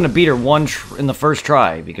was hoping to beat her in the first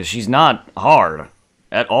try, because she's not hard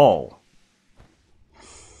at all.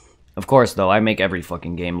 Of course, though, I make every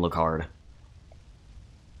fucking game look hard.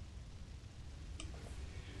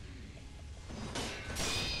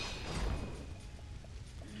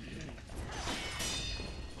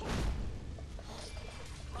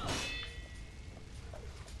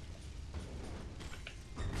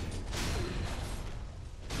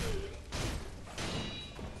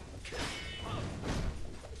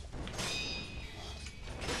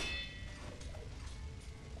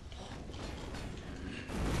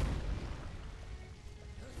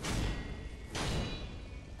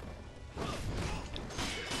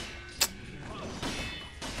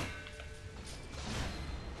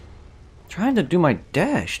 Trying to do my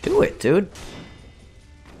dash. Do it, dude.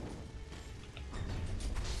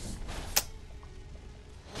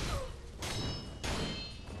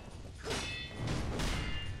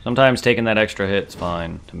 Sometimes taking that extra hit's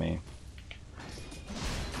fine to me.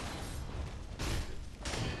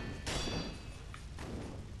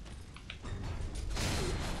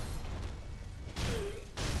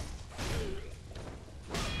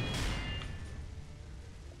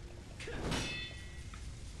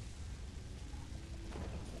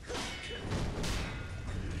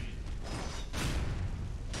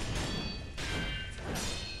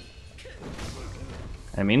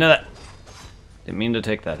 I mean that. Didn't mean to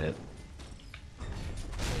take that hit.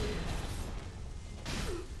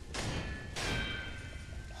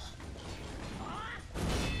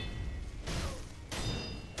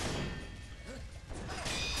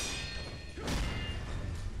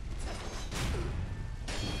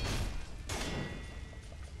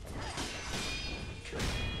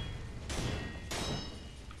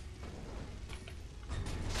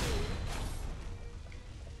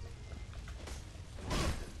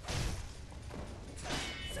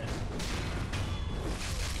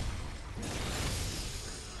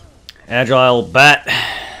 Agile bat.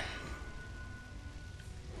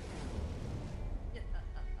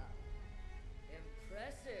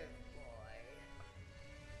 Impressive, boy.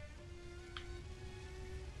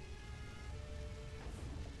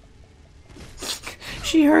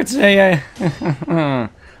 She hurts me. I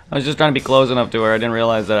was just trying to be close enough to her. I didn't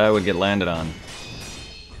realize that I would get landed on.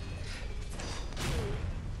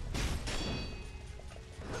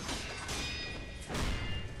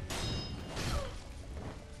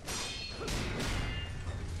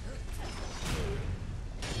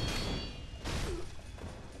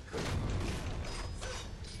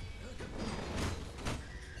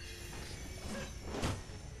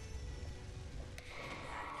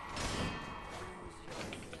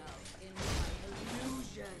 In my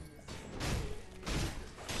illusions.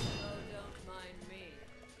 Oh, don't mind me.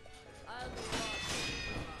 I'll be watching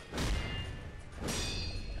from up.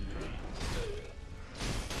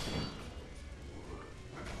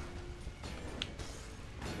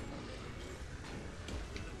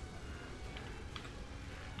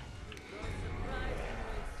 You're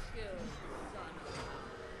surprisingly skilled,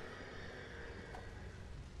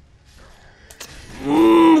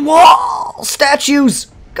 son. Wall statues.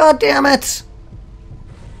 God damn it!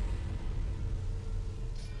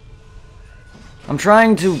 I'm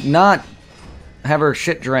trying to not have her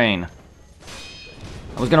shit drain.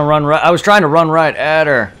 I was gonna run right. I was trying to run right at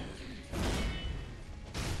her.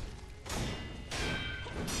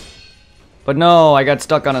 But no, I got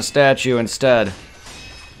stuck on a statue instead.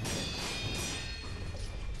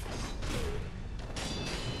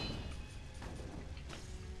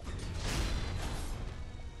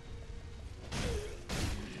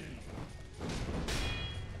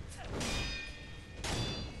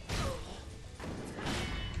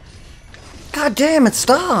 God damn it,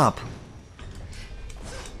 stop!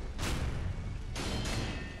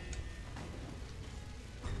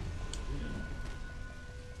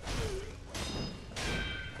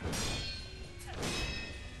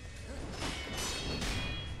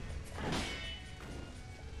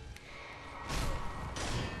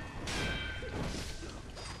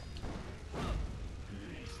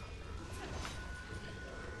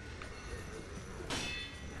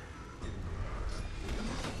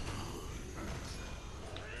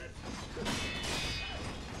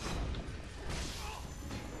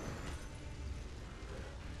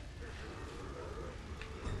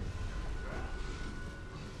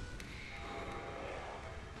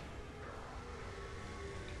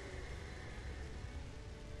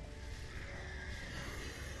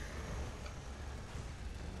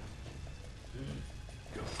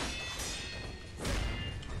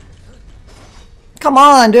 Come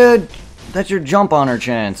on, dude! That's your jump on her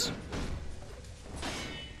chance.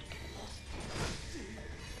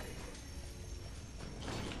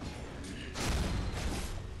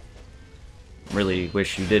 Really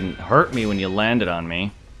wish you didn't hurt me when you landed on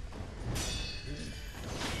me.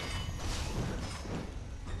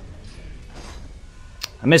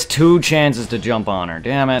 I missed 2 chances to jump on her,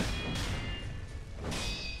 damn it.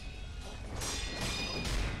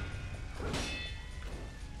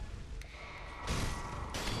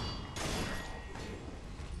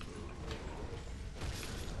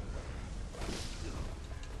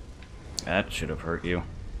 That should have hurt you.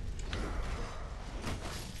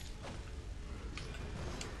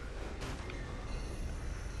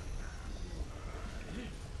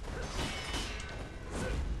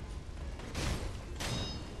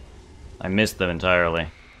 I missed them entirely.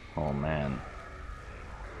 Oh man.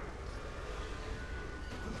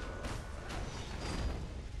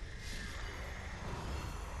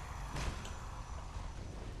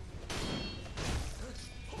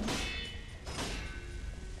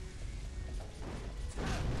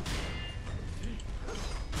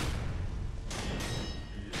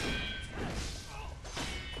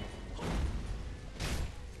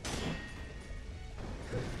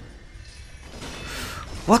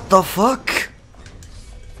 What the fuck?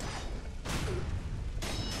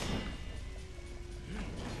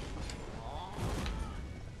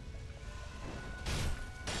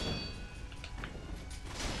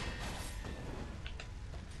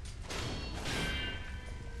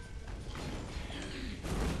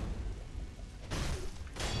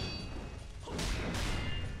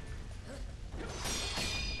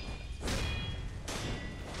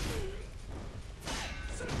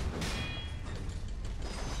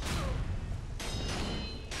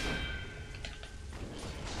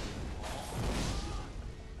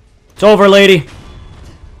 It's over, lady.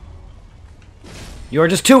 You are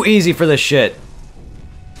just too easy for this shit.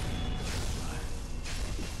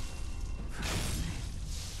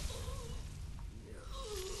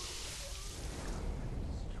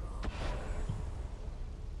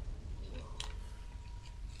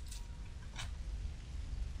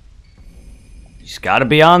 just gotta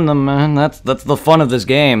be on them, man. That's the fun of this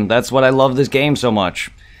game. That's what I love this game so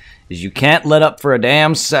much. Is you can't let up for a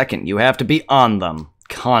damn second. You have to be on them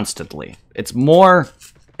constantly. It's more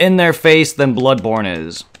in their face than Bloodborne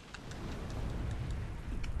is.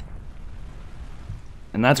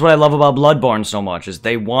 And that's what I love about Bloodborne so much, is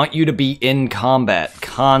they want you to be in combat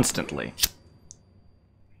constantly.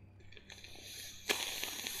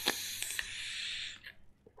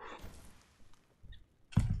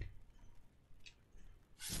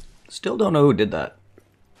 Still don't know who did that.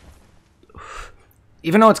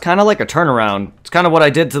 Even though it's kind of like a turnaround. It's kind of what I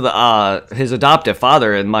did to the his adoptive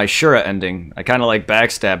father in my Shura ending. I kind of like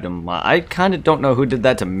backstabbed him. I kind of don't know who did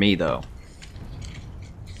that to me, though.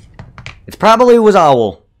 It probably was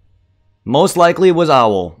Owl. Most likely it was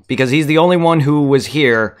Owl, because he's the only one who was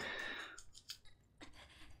here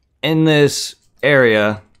in this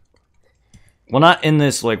area. Well, not in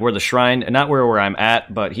this, like, where the shrine, not where I'm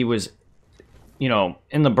at, but he was, you know,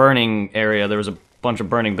 in the burning area. There was a bunch of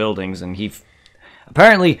burning buildings, and he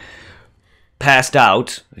apparently passed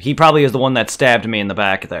out. He probably is the one that stabbed me in the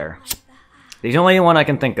back there. He's the only one I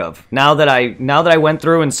can think of. Now that I went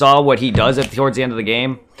through and saw what he does towards the end of the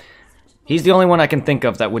game, he's the only one I can think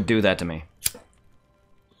of that would do that to me.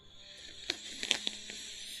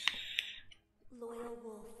 Loyal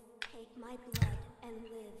wolf, take my blood and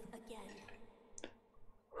live again.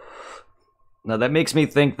 Now that makes me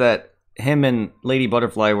think that him and Lady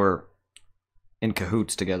Butterfly were in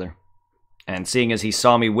cahoots together. And seeing as he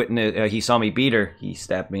saw me beat her, he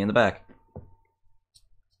stabbed me in the back.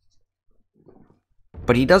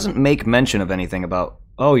 But he doesn't make mention of anything about,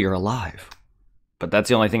 oh, you're alive. But that's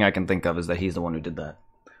the only thing I can think of, is that he's the one who did that.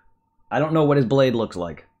 I don't know what his blade looks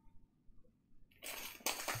like.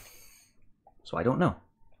 So I don't know.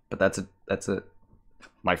 But that's it.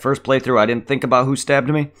 My first playthrough, I didn't think about who stabbed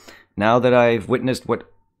me. Now that I've witnessed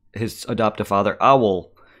what his adoptive father,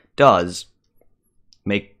 Owl, does,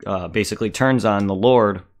 basically turns on the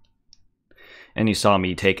Lord, and he saw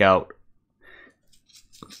me take out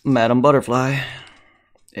Madame Butterfly,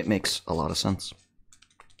 it makes a lot of sense.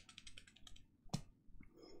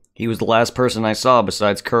 He was the last person I saw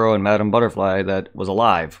besides Kuro and Madame Butterfly that was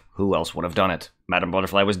alive. Who else would have done it? Madame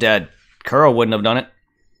Butterfly was dead. Kuro wouldn't have done it.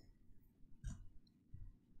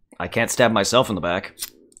 I can't stab myself in the back.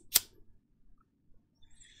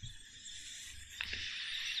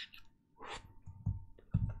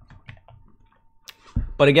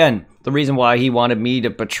 But again, the reason why he wanted me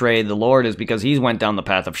to betray the Lord is because he went down the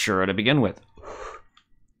path of Shura to begin with.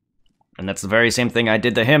 And that's the very same thing I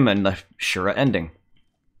did to him in the Shura ending.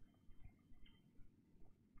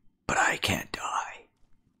 But I can't die.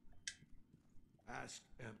 Ask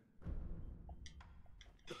him.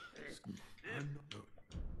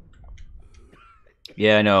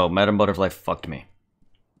 Yeah, I know. Madame Butterfly fucked me.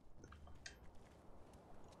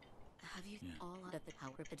 Have you all of the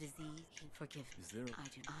power of the disease? Forgive me. Is there a... I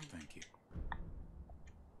do not. Thank you.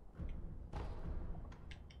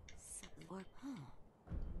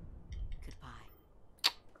 Goodbye.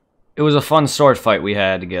 It was a fun sword fight we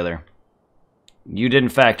had together. You didn't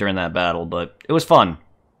factor in that battle, but it was fun.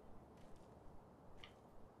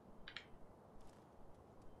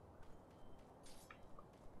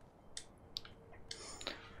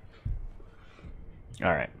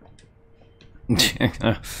 Alright.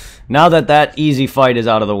 Now that easy fight is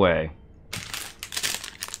out of the way,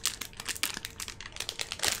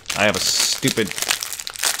 I have a stupid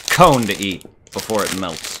cone to eat before it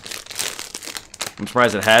melts. I'm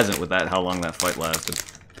surprised it hasn't with that, how long that fight lasted.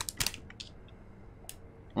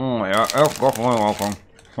 Oh yeah, it's definitely welcome.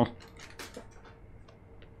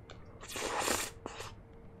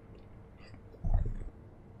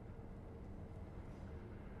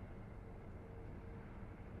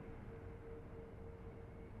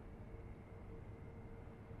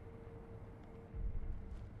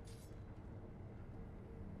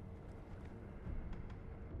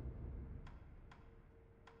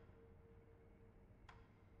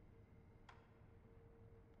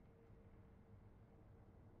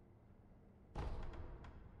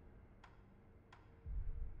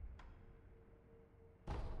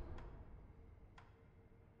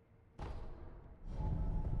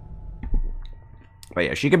 But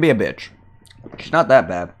yeah, she can be a bitch. She's not that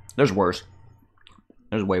bad. There's worse.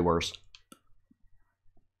 There's way worse.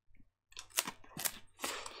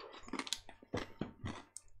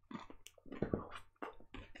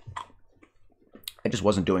 I just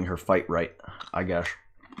wasn't doing her fight right, I guess.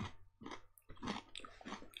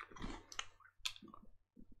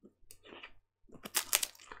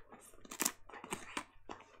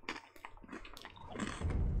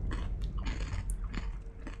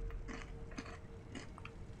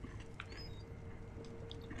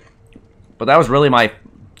 But that was really my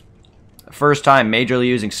first time majorly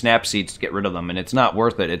using snap seeds to get rid of them, and it's not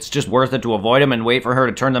worth it. It's just worth it to avoid them and wait for her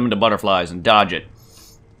to turn them into butterflies and dodge it.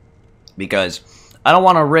 Because I don't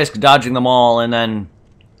want to risk dodging them all and then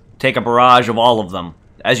take a barrage of all of them.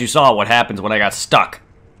 As you saw what happens when I got stuck.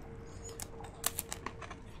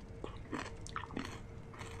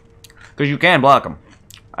 Because you can block them.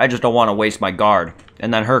 I just don't want to waste my guard.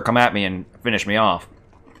 And then her come at me and finish me off.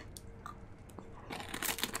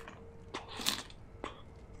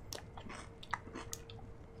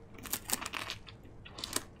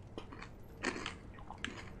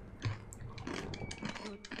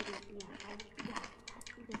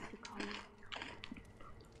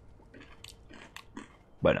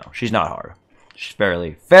 But no, she's not hard. She's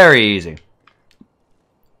very easy.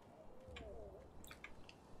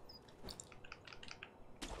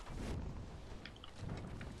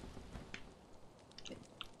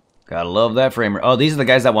 Gotta love that frame rate. Oh, these are the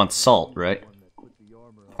guys that want salt, right?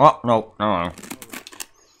 Oh, no.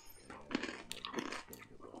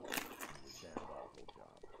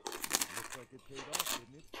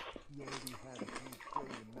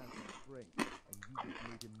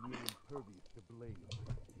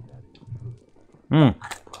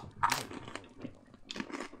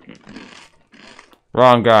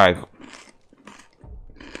 Wrong guy.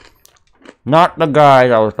 Not the guy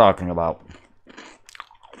I was talking about.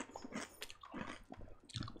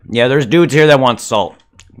 Yeah, there's dudes here that want salt.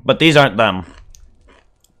 But these aren't them.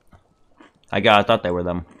 I thought they were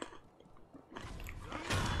them.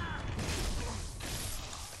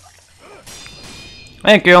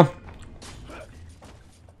 Thank you.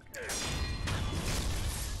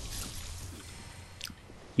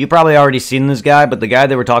 You probably already seen this guy, but the guy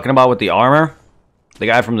they were talking about with the armor, the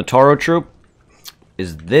guy from the Toro troop,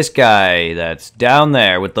 is this guy that's down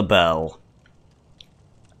there with the bell.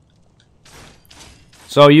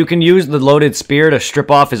 So you can use the loaded spear to strip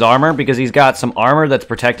off his armor because he's got some armor that's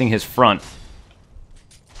protecting his front.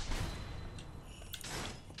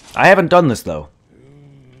 I haven't done this though.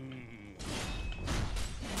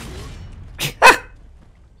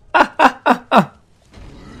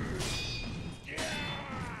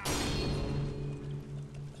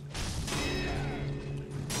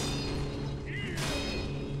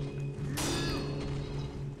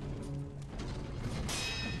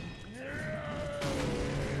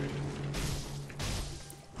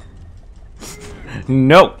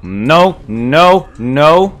 No, no, no,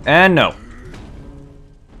 no, and no.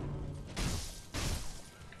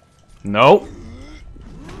 No.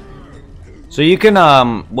 So you can,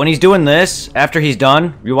 when he's doing this, after he's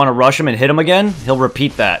done, you want to rush him and hit him again, he'll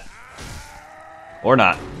repeat that. Or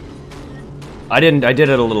not. I did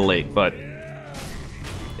it a little late, but...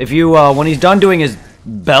 If you, when he's done doing his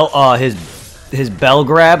bell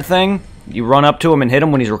grab thing, you run up to him and hit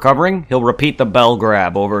him when he's recovering, he'll repeat the bell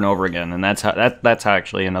grab over and over again, and that's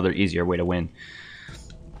actually another easier way to win.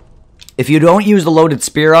 If you don't use the loaded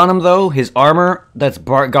spear on him, though, his armor that's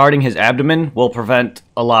guarding his abdomen will prevent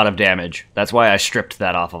a lot of damage. That's why I stripped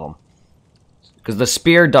that off of him. Because the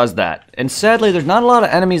spear does that. And sadly, there's not a lot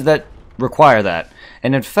of enemies that require that.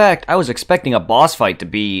 And in fact, I was expecting a boss fight to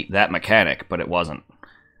be that mechanic, but it wasn't.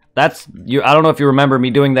 That's you. I don't know if you remember me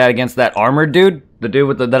doing that against that armored dude, the dude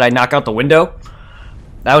with that I knock out the window.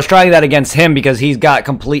 I was trying that against him because he's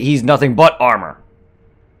nothing but armor.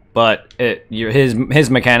 But his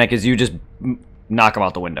mechanic is you just knock him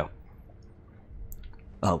out the window.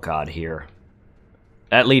 Oh god, here.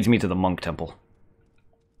 That leads me to the monk temple.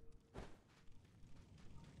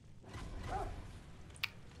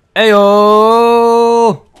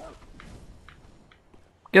 Ayo!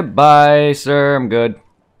 Goodbye, sir. I'm good.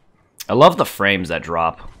 I love the frames that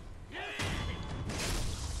drop.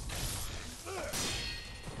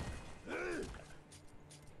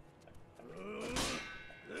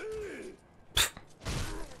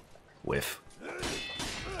 Whiff.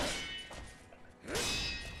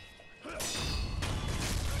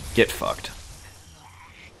 Get fucked.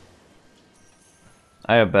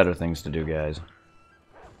 I have better things to do, guys.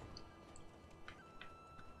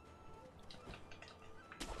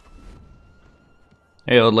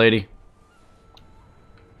 Hey, old lady.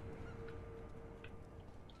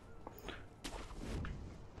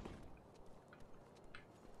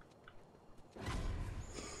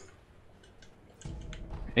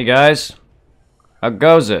 Hey guys, how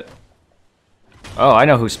goes it? Oh, I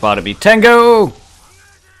know who spotted me. Tengu!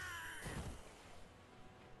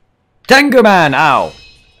 Tengu man, ow!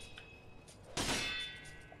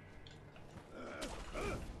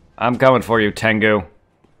 I'm coming for you, Tengu.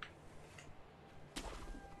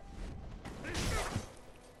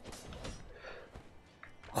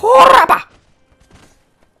 Horaba!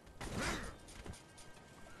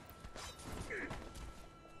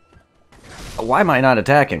 Why am I not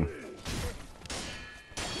attacking?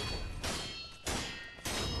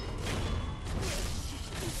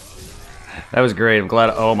 That was great. I'm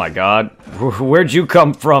glad. Oh my god. Where'd you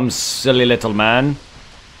come from, silly little man?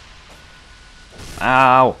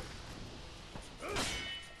 Ow.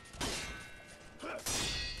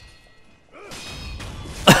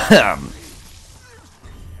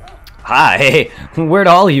 Hi. Where'd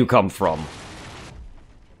all of you come from?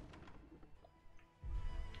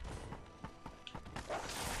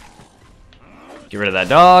 Get rid of that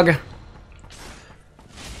dog.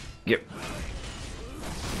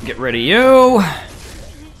 Get rid of you.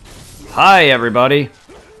 Hi, everybody.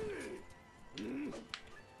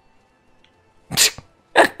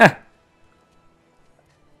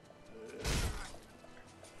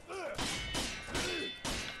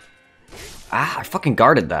 Ah, I fucking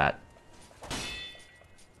guarded that.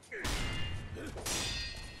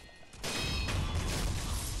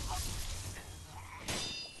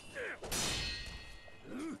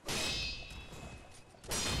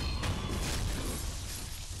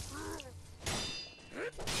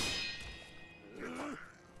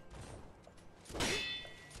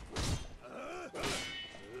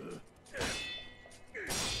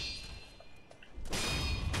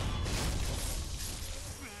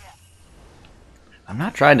 I'm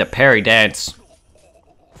not trying to parry dance.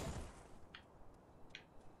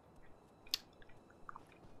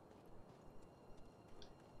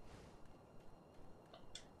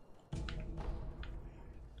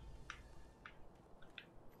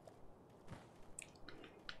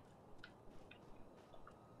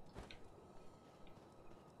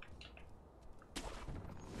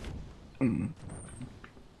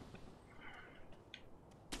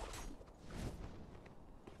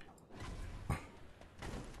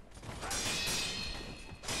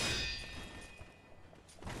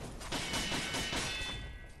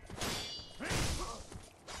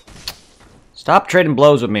 Stop trading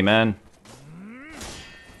blows with me, man.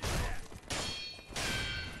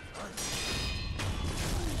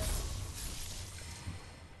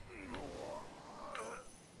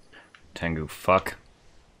 Tengu, fuck.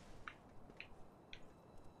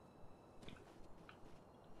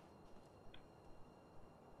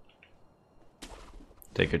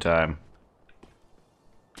 Take your time.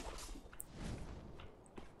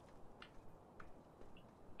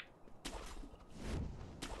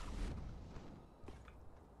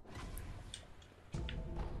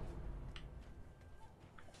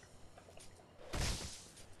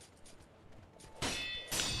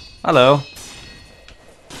 Hello.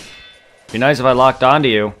 Be nice if I locked onto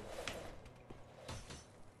you.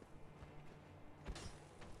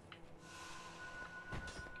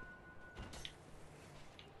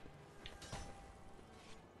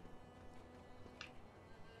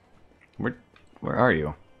 Where are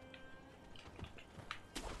you?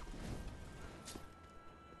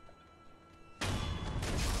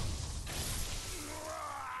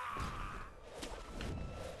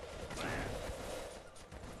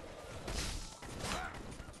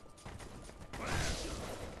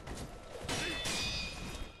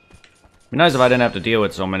 Be nice if I didn't have to deal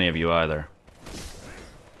with so many of you either.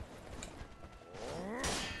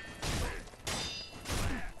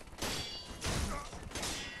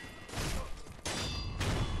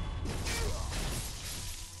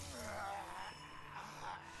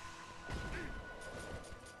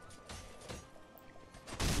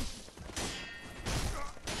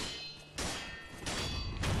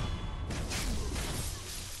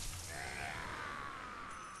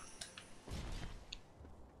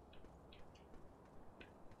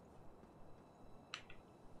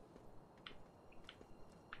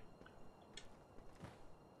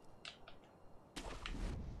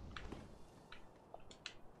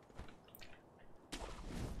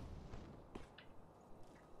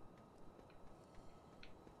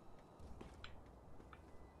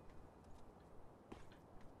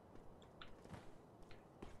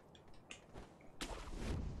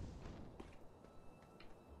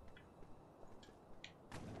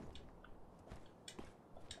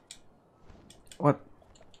 What?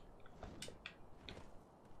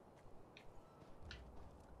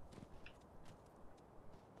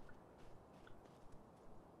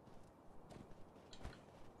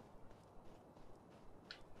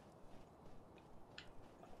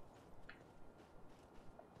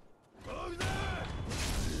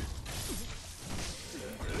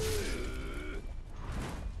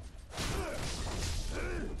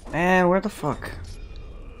 Man, where the fuck?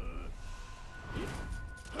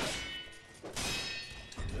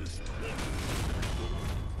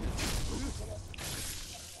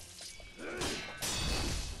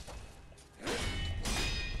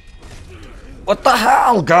 What the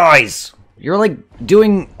hell, guys? You're like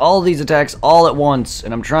doing all these attacks all at once,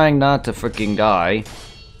 and I'm trying not to freaking die.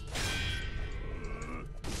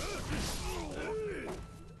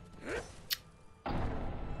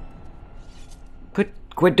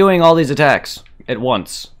 Quit doing all these attacks at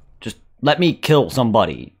once. Just let me kill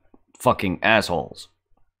somebody. Fucking assholes.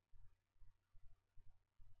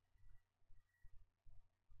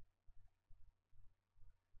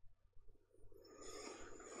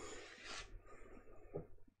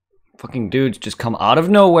 Fucking dudes just come out of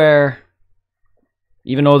nowhere.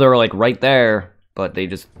 Even though they're like right there, but they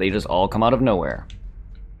just all come out of nowhere.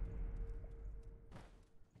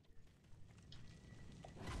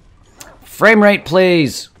 Frame rate,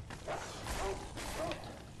 please.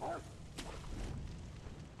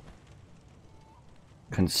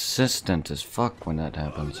 Consistent as fuck when that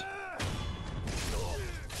happens.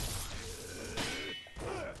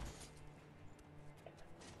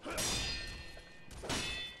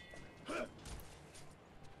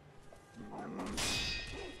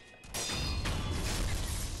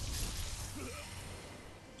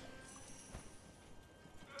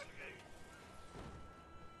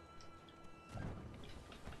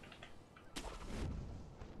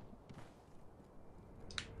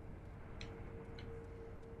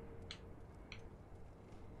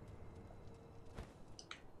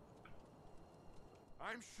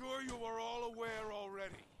 I'm sure you are all aware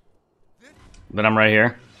already. Then I'm right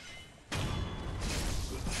here.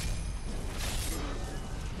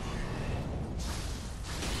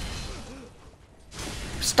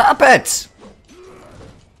 Stop it! It's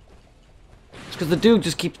because the dude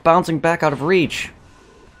just keeps bouncing back out of reach.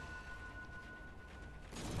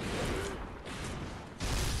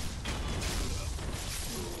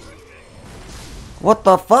 What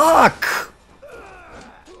the fuck?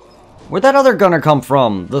 Where'd that other gunner come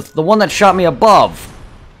from? The one that shot me above.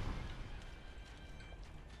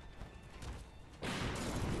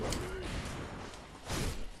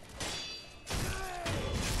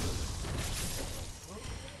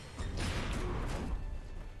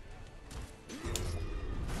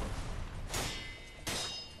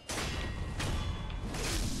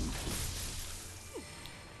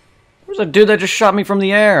 There's a dude that just shot me from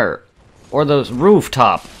the air. Or the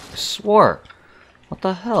rooftop. I swore. What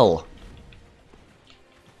the hell?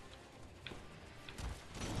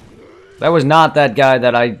 That was not that guy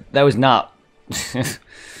that was not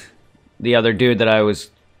the other dude that I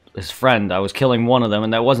was his friend. I was killing one of them,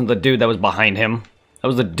 and that wasn't the dude that was behind him. That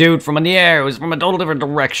was the dude from in the air. It was from a total different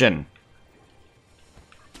direction.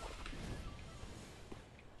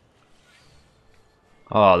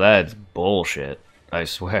 Oh, that's bullshit. I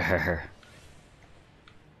swear.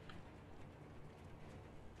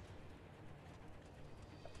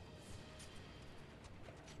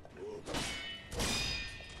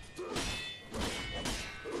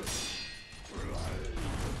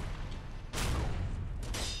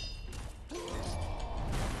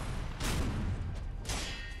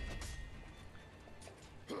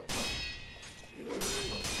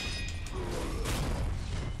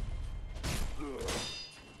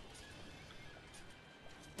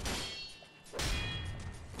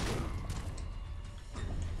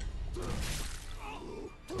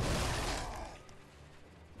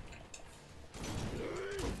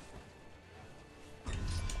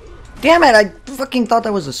 Damn it, I fucking thought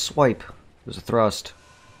that was a swipe. It was a thrust.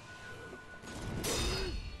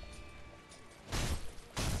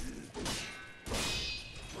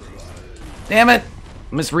 Damn it!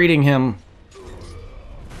 Misreading him.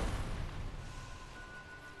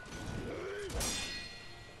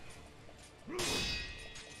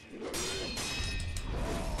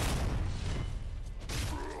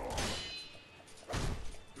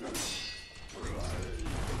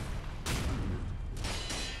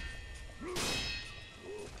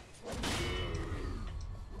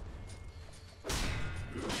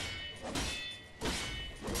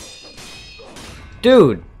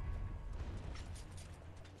 Dude!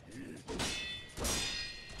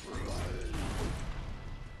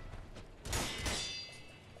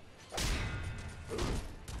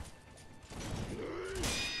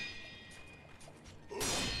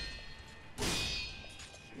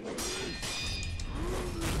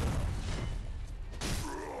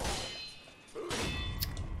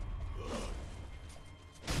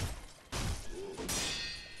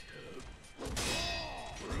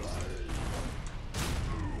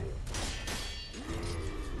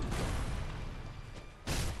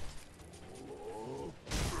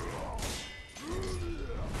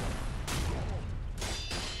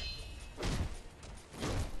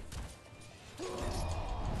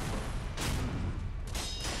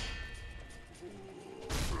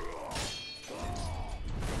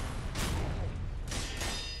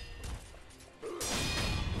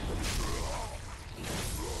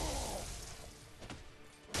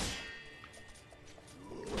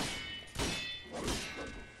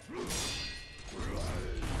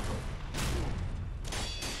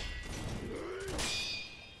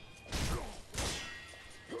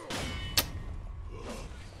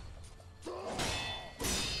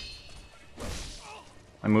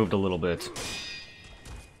 I moved a little bit.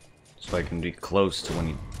 So I can be close to when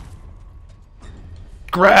he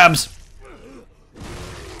grabs!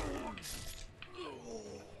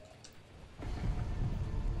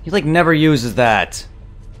 He, like, never uses that.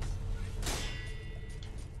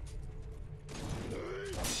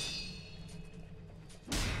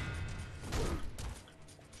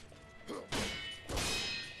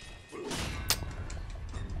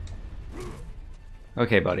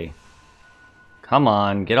 Okay, buddy. Come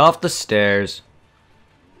on, get off the stairs.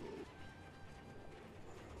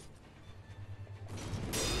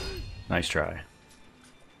 Nice try.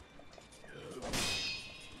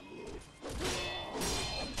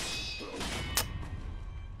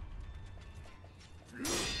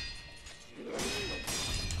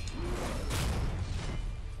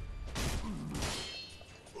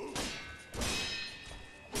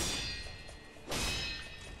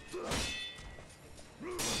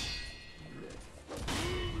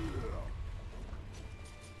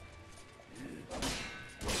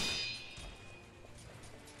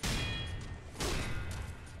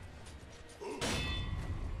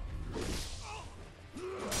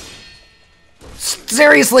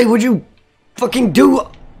 Seriously, would you fucking do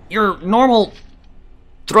your normal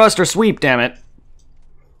thrust or sweep, damn it?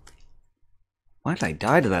 Why did I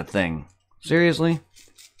die to that thing? Seriously?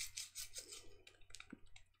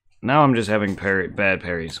 Now I'm just having bad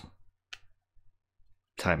parries.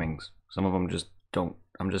 Timings. Some of them just don't.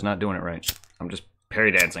 I'm just not doing it right. I'm just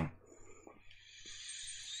parry dancing.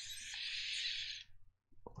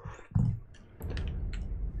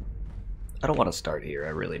 I don't want to start here, I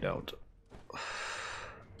really don't.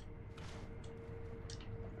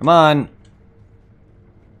 Come on!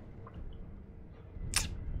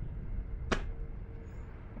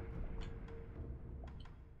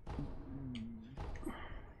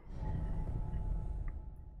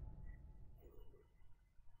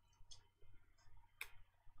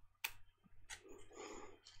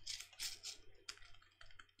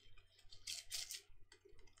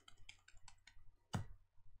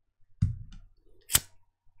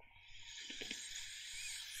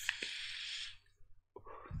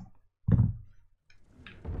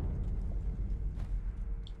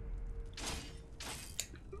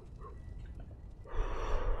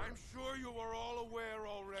 I'm sure you are all aware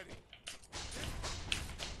already.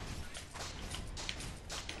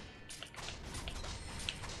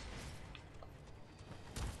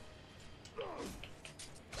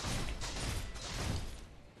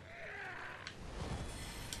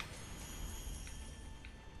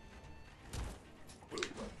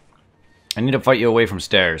 I need to fight you away from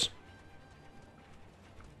stairs.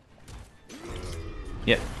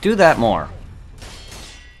 Yeah, do that more.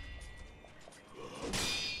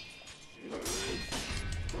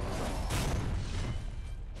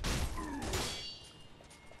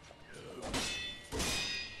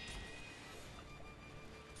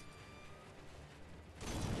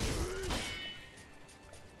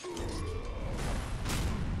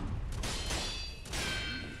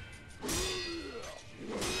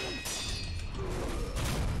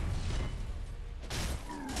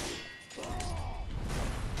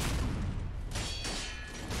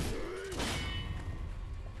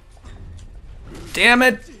 Damn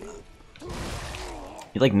it!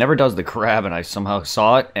 He like never does the crab and I somehow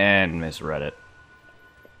saw it and misread it.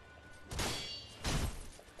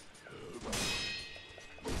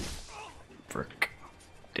 Frick.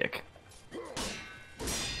 Dick.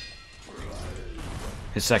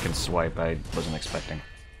 His second swipe I wasn't expecting.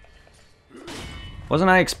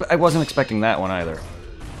 I wasn't expecting that one either.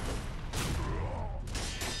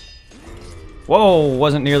 Whoa,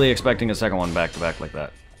 wasn't nearly expecting a second one back to back like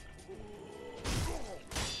that.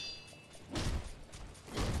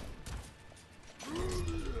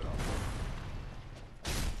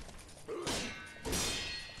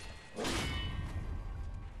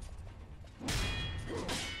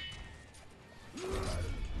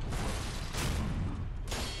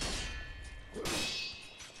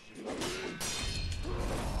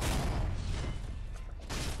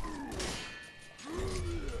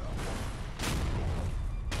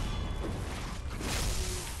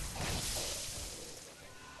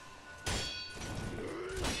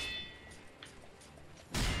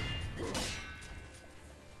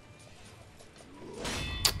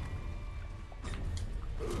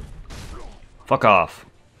 Fuck off.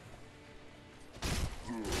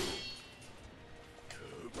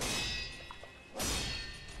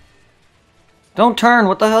 Don't turn,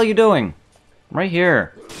 what the hell are you doing? I'm right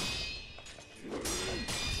here.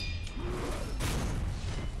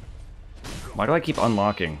 Why do I keep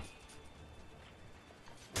unlocking?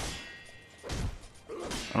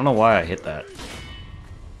 I don't know why I hit that.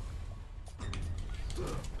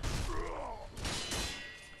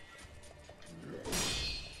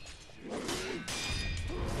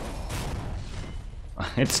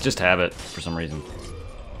 It's just habit for some reason.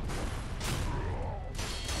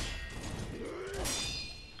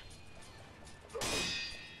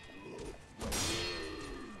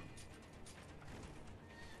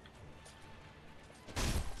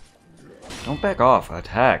 Don't back off.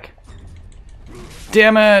 Attack.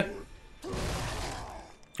 Damn it! I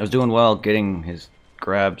was doing well getting his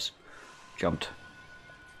grabs. Jumped.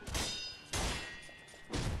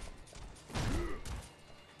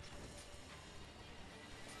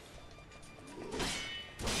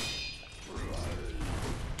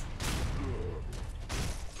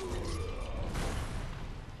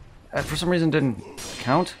 That for some reason didn't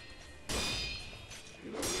count.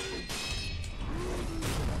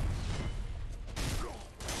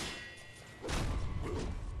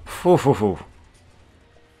 Foo foo foo.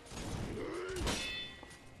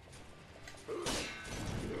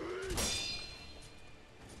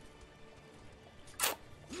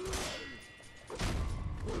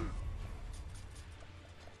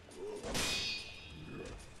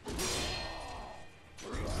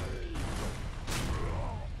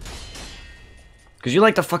 Because you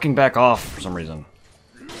like to fucking back off for some reason.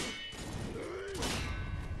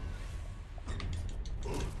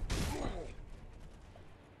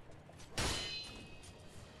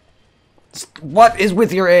 What is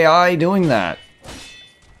with your AI doing that?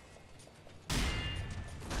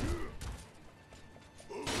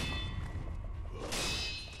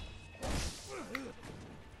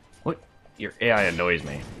 What? Your AI annoys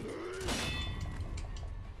me.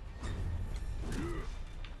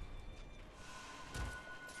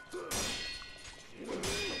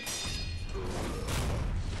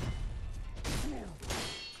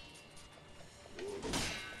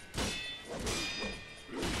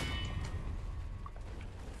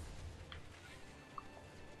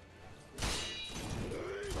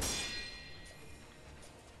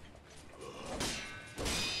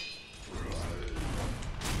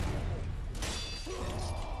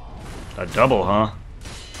 A double, huh?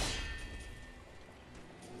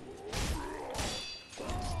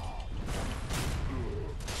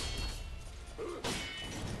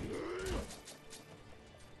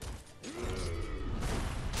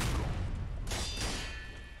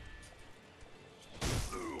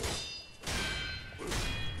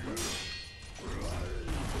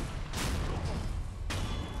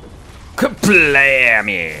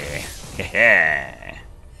 Kablammy! Heh.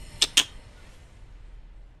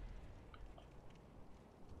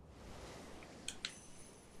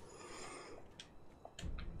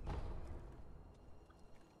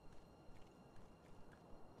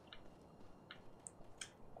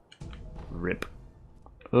 Rip.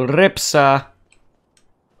 Ripsa.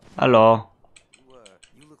 Hello.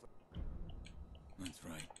 You look like... That's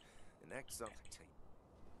right. An excellent tape.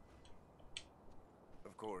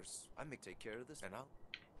 Of course, I may take care of this, and I'll...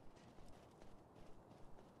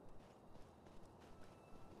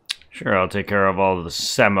 Sure, I'll take care of all the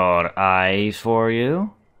samurai for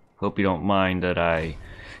you. Hope you don't mind that I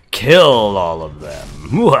kill all of them.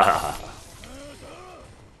 Mwah!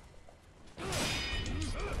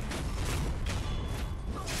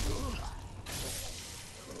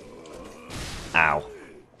 Ow.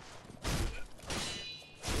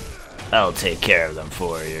 I'll take care of them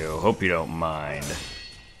for you. Hope you don't mind.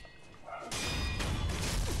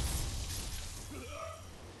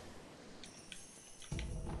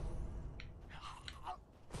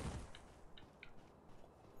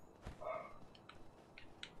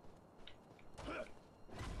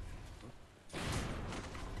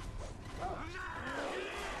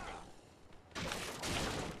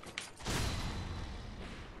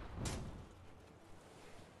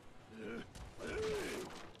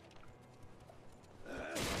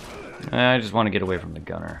 I just want to get away from the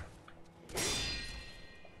gunner.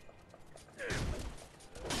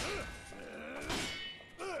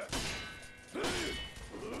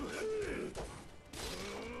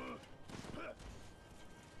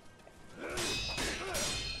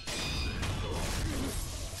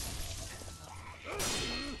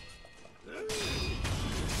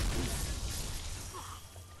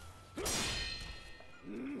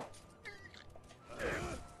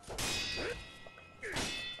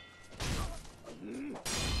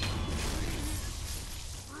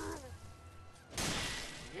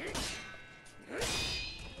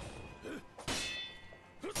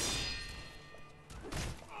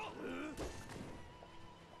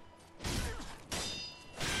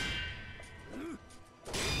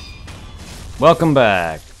 Welcome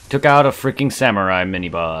back. Took out a freaking samurai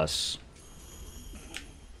mini-boss.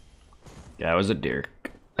 Guy was a derp.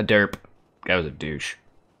 A derp. Guy was a douche.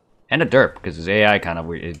 And a derp, because his AI kind of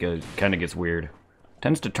weird. It kind of gets weird.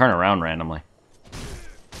 Tends to turn around randomly.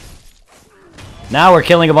 Now we're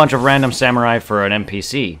killing a bunch of random samurai for an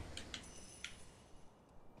NPC.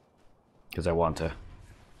 Because I want to.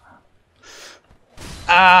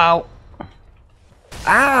 Ow!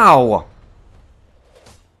 Ow!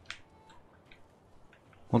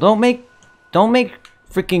 Well, don't make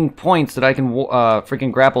freaking points that I can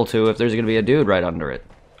freaking grapple to if there's gonna be a dude right under it.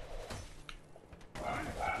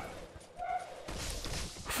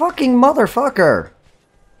 Fucking motherfucker!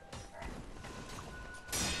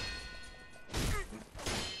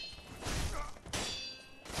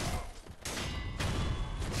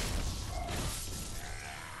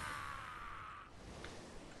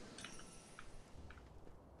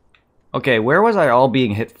 Okay, where was I all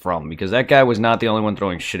being hit from? Because that guy was not the only one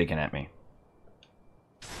throwing shuriken at me.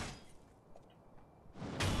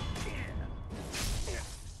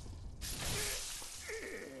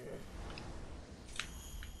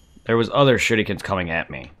 There was other shurikens coming at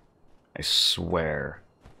me. I swear.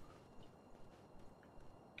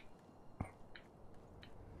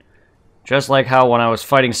 Just like how when I was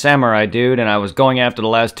fighting Samurai Dude and I was going after the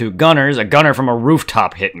last two gunners, a gunner from a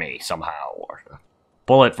rooftop hit me somehow. Or a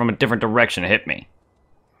bullet from a different direction hit me.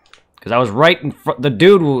 Because I was right in front. The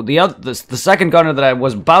dude, the second gunner that I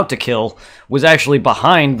was about to kill was actually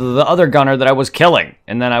behind the other gunner that I was killing.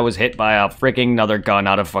 And then I was hit by a freaking another gun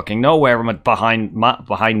out of fucking nowhere from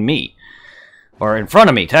behind me. Or in front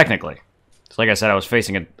of me, technically. So like I said, I was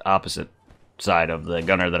facing an opposite side of the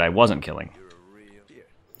gunner that I wasn't killing.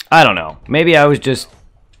 I don't know. Maybe I was just...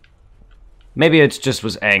 Maybe it just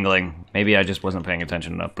was angling. Maybe I just wasn't paying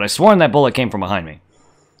attention enough. But I sworn that bullet came from behind me.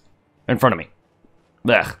 In front of me.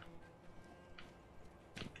 Ugh.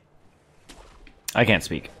 I can't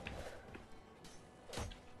speak.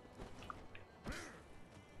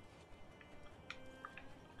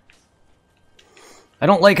 I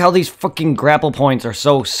don't like how these fucking grapple points are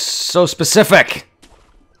so specific.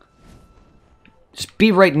 Just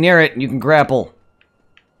be right near it and you can grapple.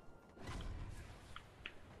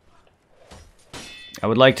 I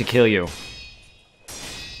would like to kill you.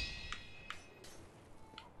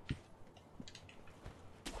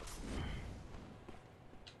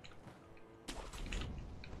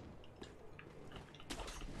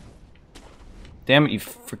 Damn it, you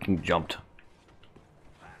freaking jumped.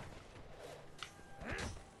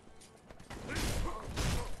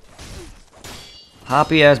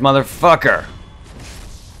 Hoppy ass motherfucker.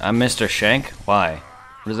 I'm Mr. Shank? Why?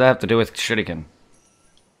 What does that have to do with shuriken?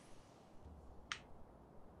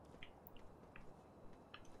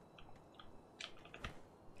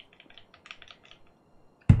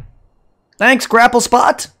 Thanks, Grapple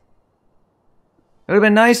Spot! It would have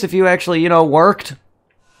been nice if you actually, you know, worked.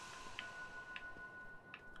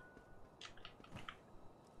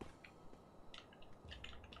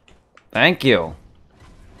 Thank you.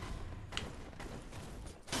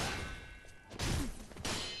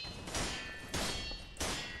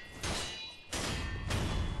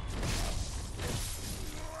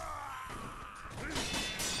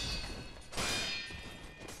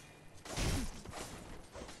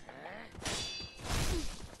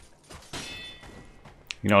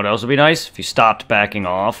 You know what else would be nice? If you stopped backing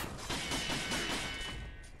off.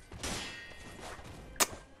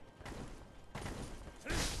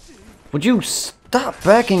 Would you stop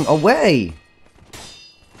backing away?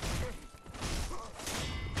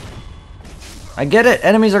 I get it,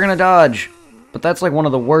 enemies are gonna dodge. But that's like one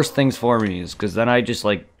of the worst things for me, is because then I just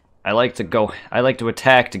like, I like to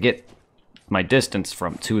attack to get my distance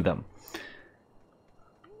to them.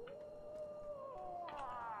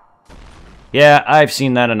 Yeah, I've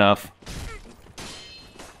seen that enough.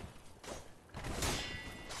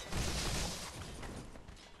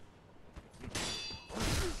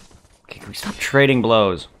 Okay, can we stop trading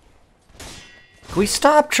blows? Can we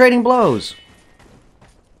stop trading blows?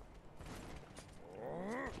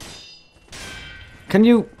 Can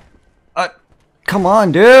you... come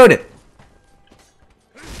on, dude!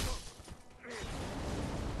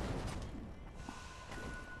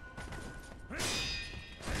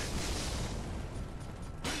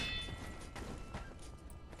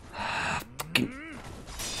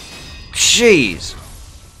 Jeez!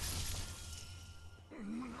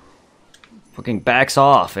 Fucking backs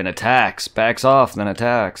off and attacks. Backs off and then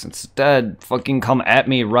attacks. Instead, fucking come at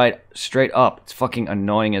me right straight up. It's fucking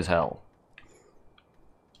annoying as hell.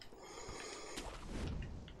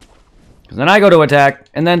 Because then I go to attack,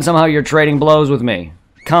 and then somehow you're trading blows with me.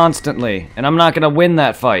 Constantly. And I'm not gonna win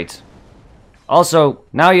that fight. Also,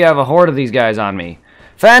 now you have a horde of these guys on me.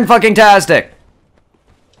 Fan-fucking-tastic!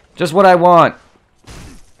 Just what I want.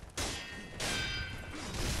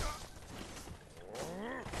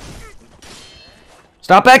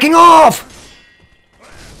 Stop backing off!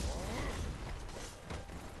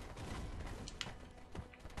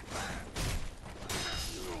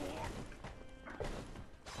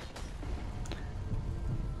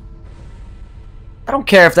 I don't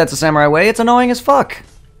care if that's a samurai way, it's annoying as fuck.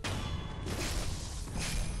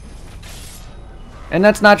 And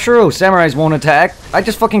that's not true. Samurais won't attack. I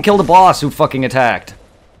just fucking killed a boss who fucking attacked.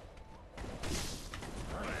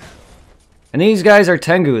 And these guys are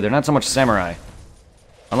Tengu, they're not so much samurai.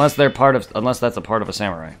 Unless they're part of, unless that's a part of a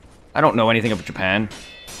samurai. I don't know anything about Japan.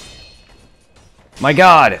 My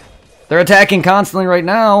god! They're attacking constantly right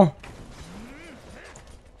now.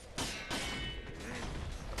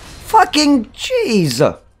 Fucking jeez!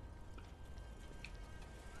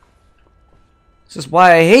 This is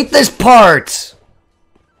why I hate this part!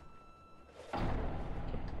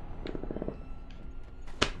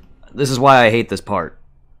 This is why I hate this part.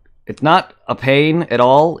 It's not a pain at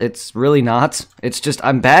all. It's really not. It's just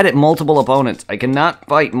I'm bad at multiple opponents. I cannot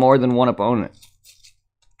fight more than one opponent.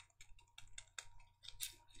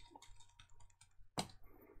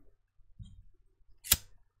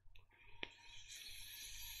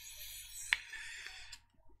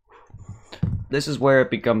 This is where it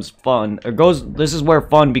becomes fun. This is where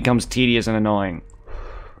fun becomes tedious and annoying.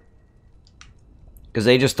 Because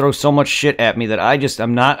they just throw so much shit at me that I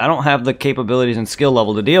don't have the capabilities and skill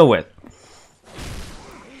level to deal with.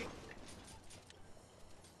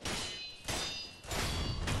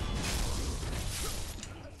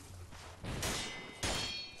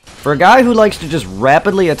 For a guy who likes to just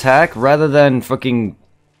rapidly attack rather than fucking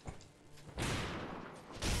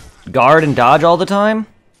guard and dodge all the time,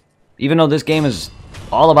 even though this game is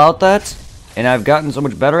all about that, and I've gotten so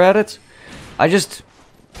much better at it,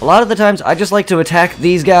 a lot of the times, I just like to attack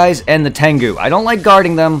these guys and the Tengu. I don't like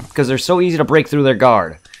guarding them, because they're so easy to break through their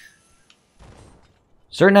guard.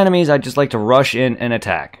 Certain enemies, I just like to rush in and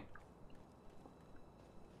attack.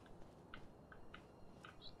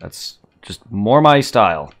 That's just more my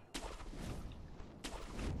style.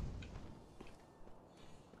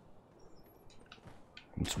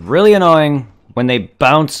 It's really annoying when they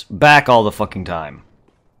bounce back all the fucking time.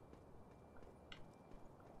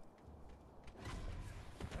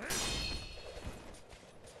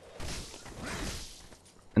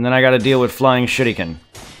 And then I gotta deal with flying shuriken.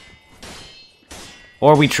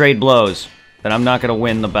 Or we trade blows that I'm not gonna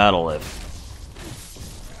win the battle with.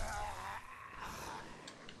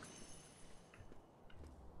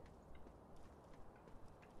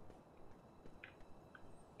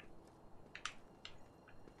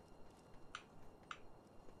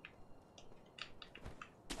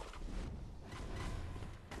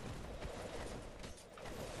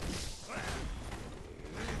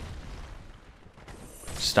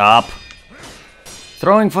 Stop.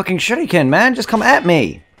 Throwing fucking shuriken, man. Just come at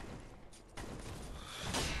me.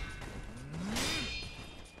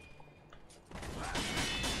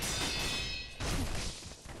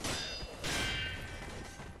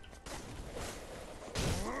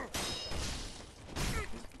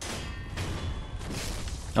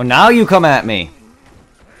 Oh, now you come at me.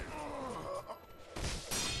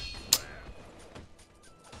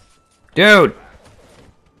 Dude.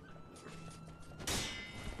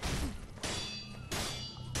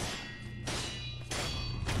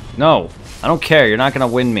 No, I don't care. You're not gonna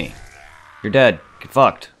win me. You're dead. Get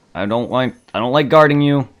fucked. I don't like guarding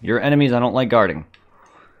you. Your enemies I don't like guarding.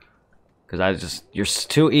 Cause you're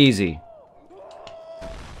too easy.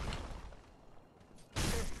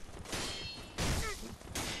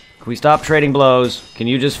 Can we stop trading blows? Can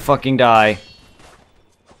you just fucking die?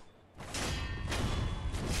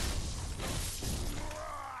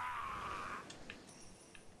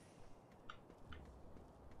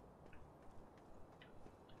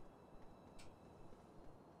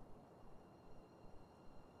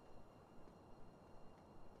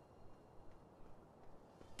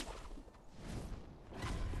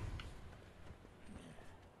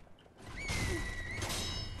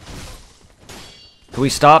 Can we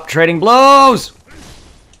stop trading blows?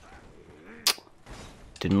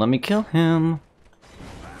 Didn't let me kill him.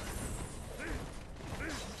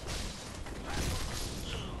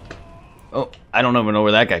 Oh, I don't even know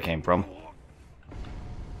where that guy came from.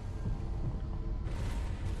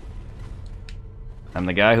 I'm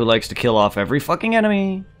the guy who likes to kill off every fucking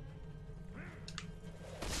enemy.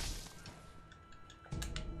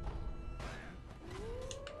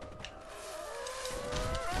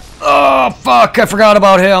 Oh, fuck, I forgot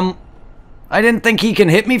about him. I didn't think he can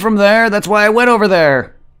hit me from there. That's why I went over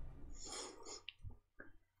there.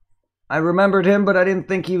 I remembered him, but I didn't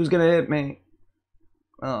think he was gonna hit me.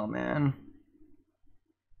 Oh, man.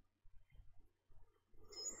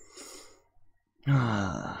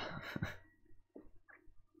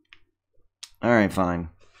 Alright, fine.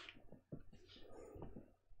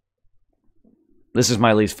 This is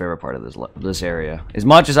my least favorite part of this area. As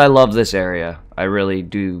much as I love this area, I really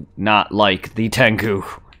do not like the Tengu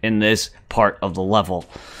in this part of the level.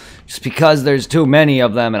 Just because there's too many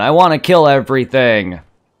of them and I want to kill everything.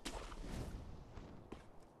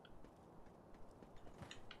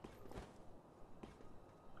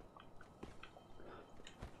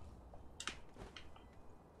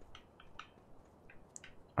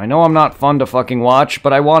 I know I'm not fun to fucking watch,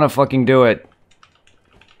 but I want to fucking do it.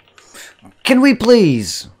 Can we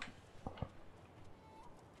please?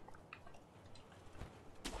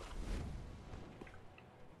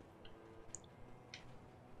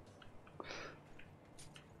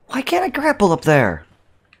 Why can't I grapple up there?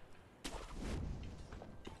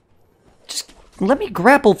 Just let me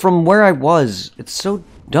grapple from where I was. It's so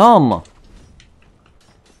dumb.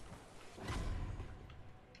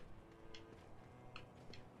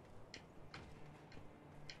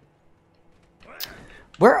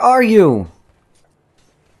 Where are you?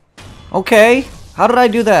 Okay. How did I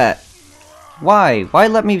do that? Why? Why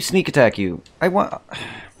let me sneak attack you? I want...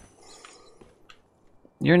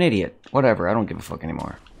 You're an idiot. Whatever, I don't give a fuck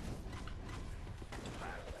anymore.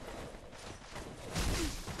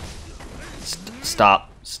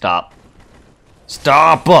 Stop. Stop.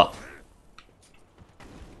 Stop!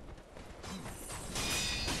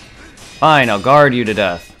 Fine, I'll guard you to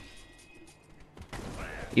death.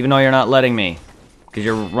 Even though you're not letting me. Because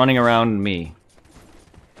you're running around me.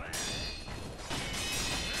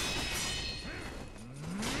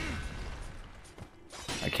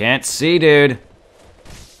 I can't see, dude.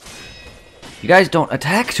 You guys don't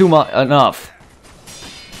attack too much enough.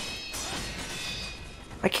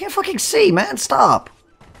 I can't fucking see, man. Stop.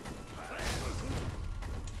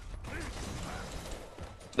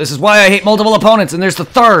 This is why I hate multiple opponents, and there's the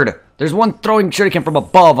third. There's one throwing shuriken from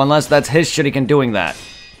above, unless that's his shuriken doing that.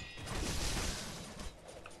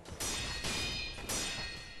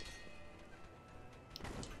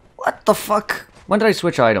 What the fuck? When did I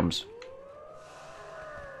switch items?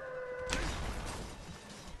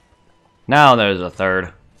 Now there's a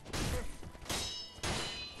third.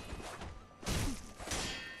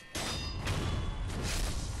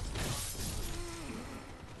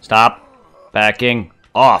 Stop. Backing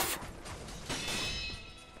off.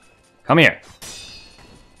 Come here.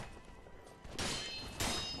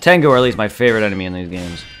 Tengu are at least my favorite enemy in these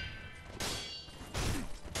games.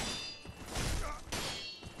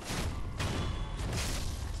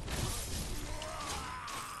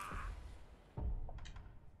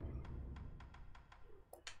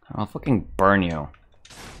 I'll fucking burn you.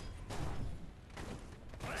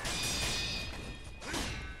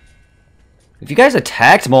 If you guys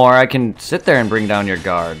attacked more, I can sit there and bring down your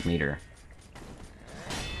guard meter.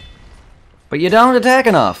 But you don't attack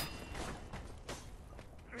enough.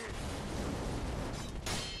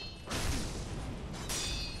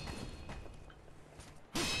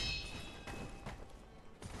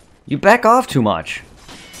 You back off too much.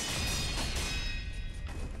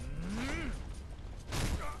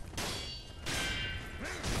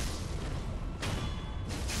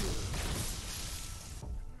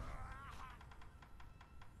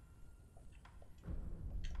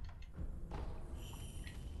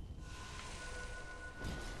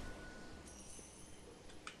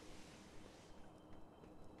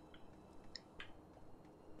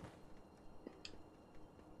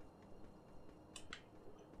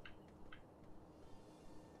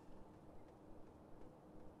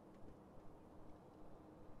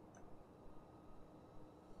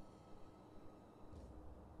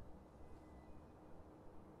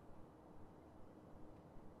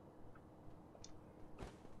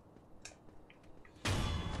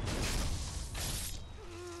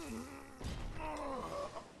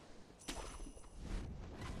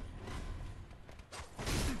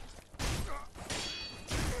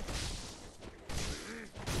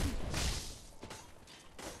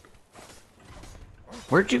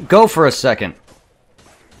 Where'd you go for a second?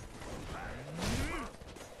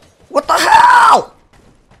 What the hell?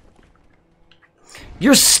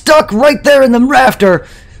 You're stuck right there in the rafter,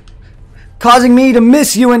 causing me to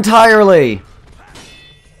miss you entirely.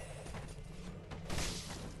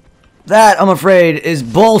 That, I'm afraid, is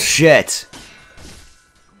bullshit.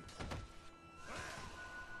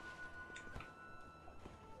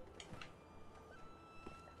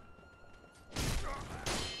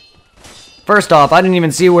 First off, I didn't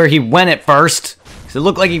even see where he went at first. It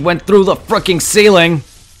looked like he went through the fricking ceiling.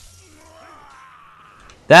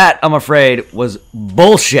 That, I'm afraid, was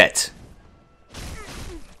bullshit.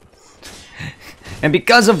 And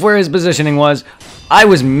because of where his positioning was, I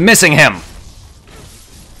was missing him.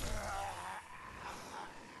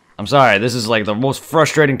 I'm sorry, this is like the most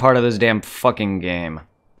frustrating part of this damn fucking game.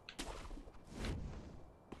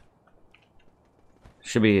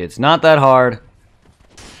 Should be, it's not that hard.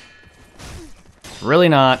 It's really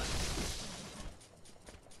not.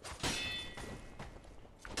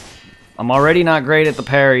 I'm already not great at the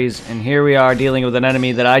parries, and here we are dealing with an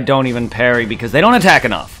enemy that I don't even parry because they don't attack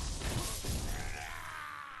enough.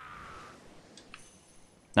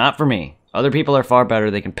 Not for me. Other people are far better.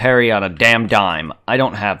 They can parry on a damn dime. I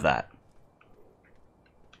don't have that.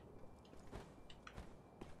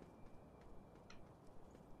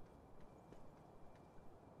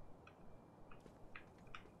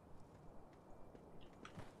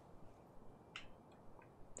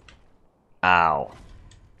 Ow.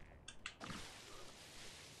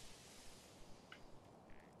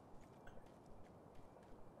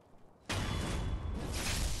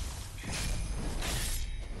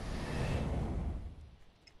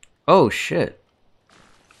 Oh shit.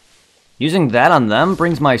 Using that on them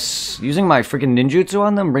brings my using my freaking ninjutsu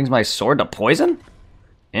on them brings my sword to poison?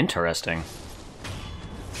 Interesting.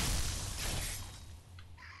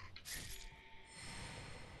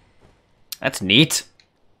 That's neat.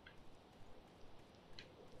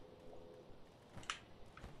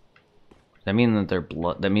 Does that mean that their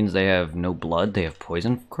blood, that means they have no blood, they have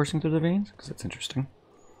poison coursing through their veins? Because that's interesting.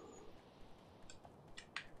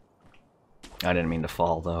 I didn't mean to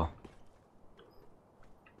fall, though.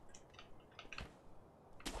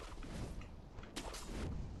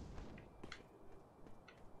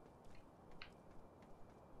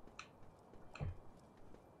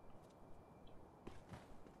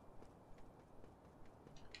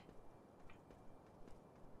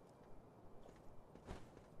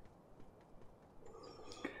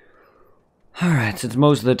 Alright, since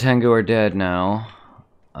most of the Tengu are dead now,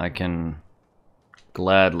 I can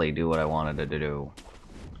gladly do what I wanted to do.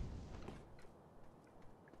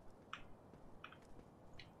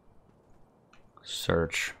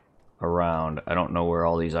 Search around. I don't know where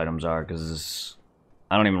all these items are, because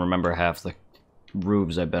I don't even remember half the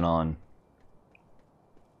roofs I've been on.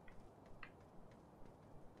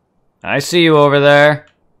 I see you over there.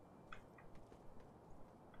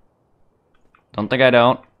 Don't think I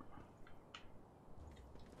don't.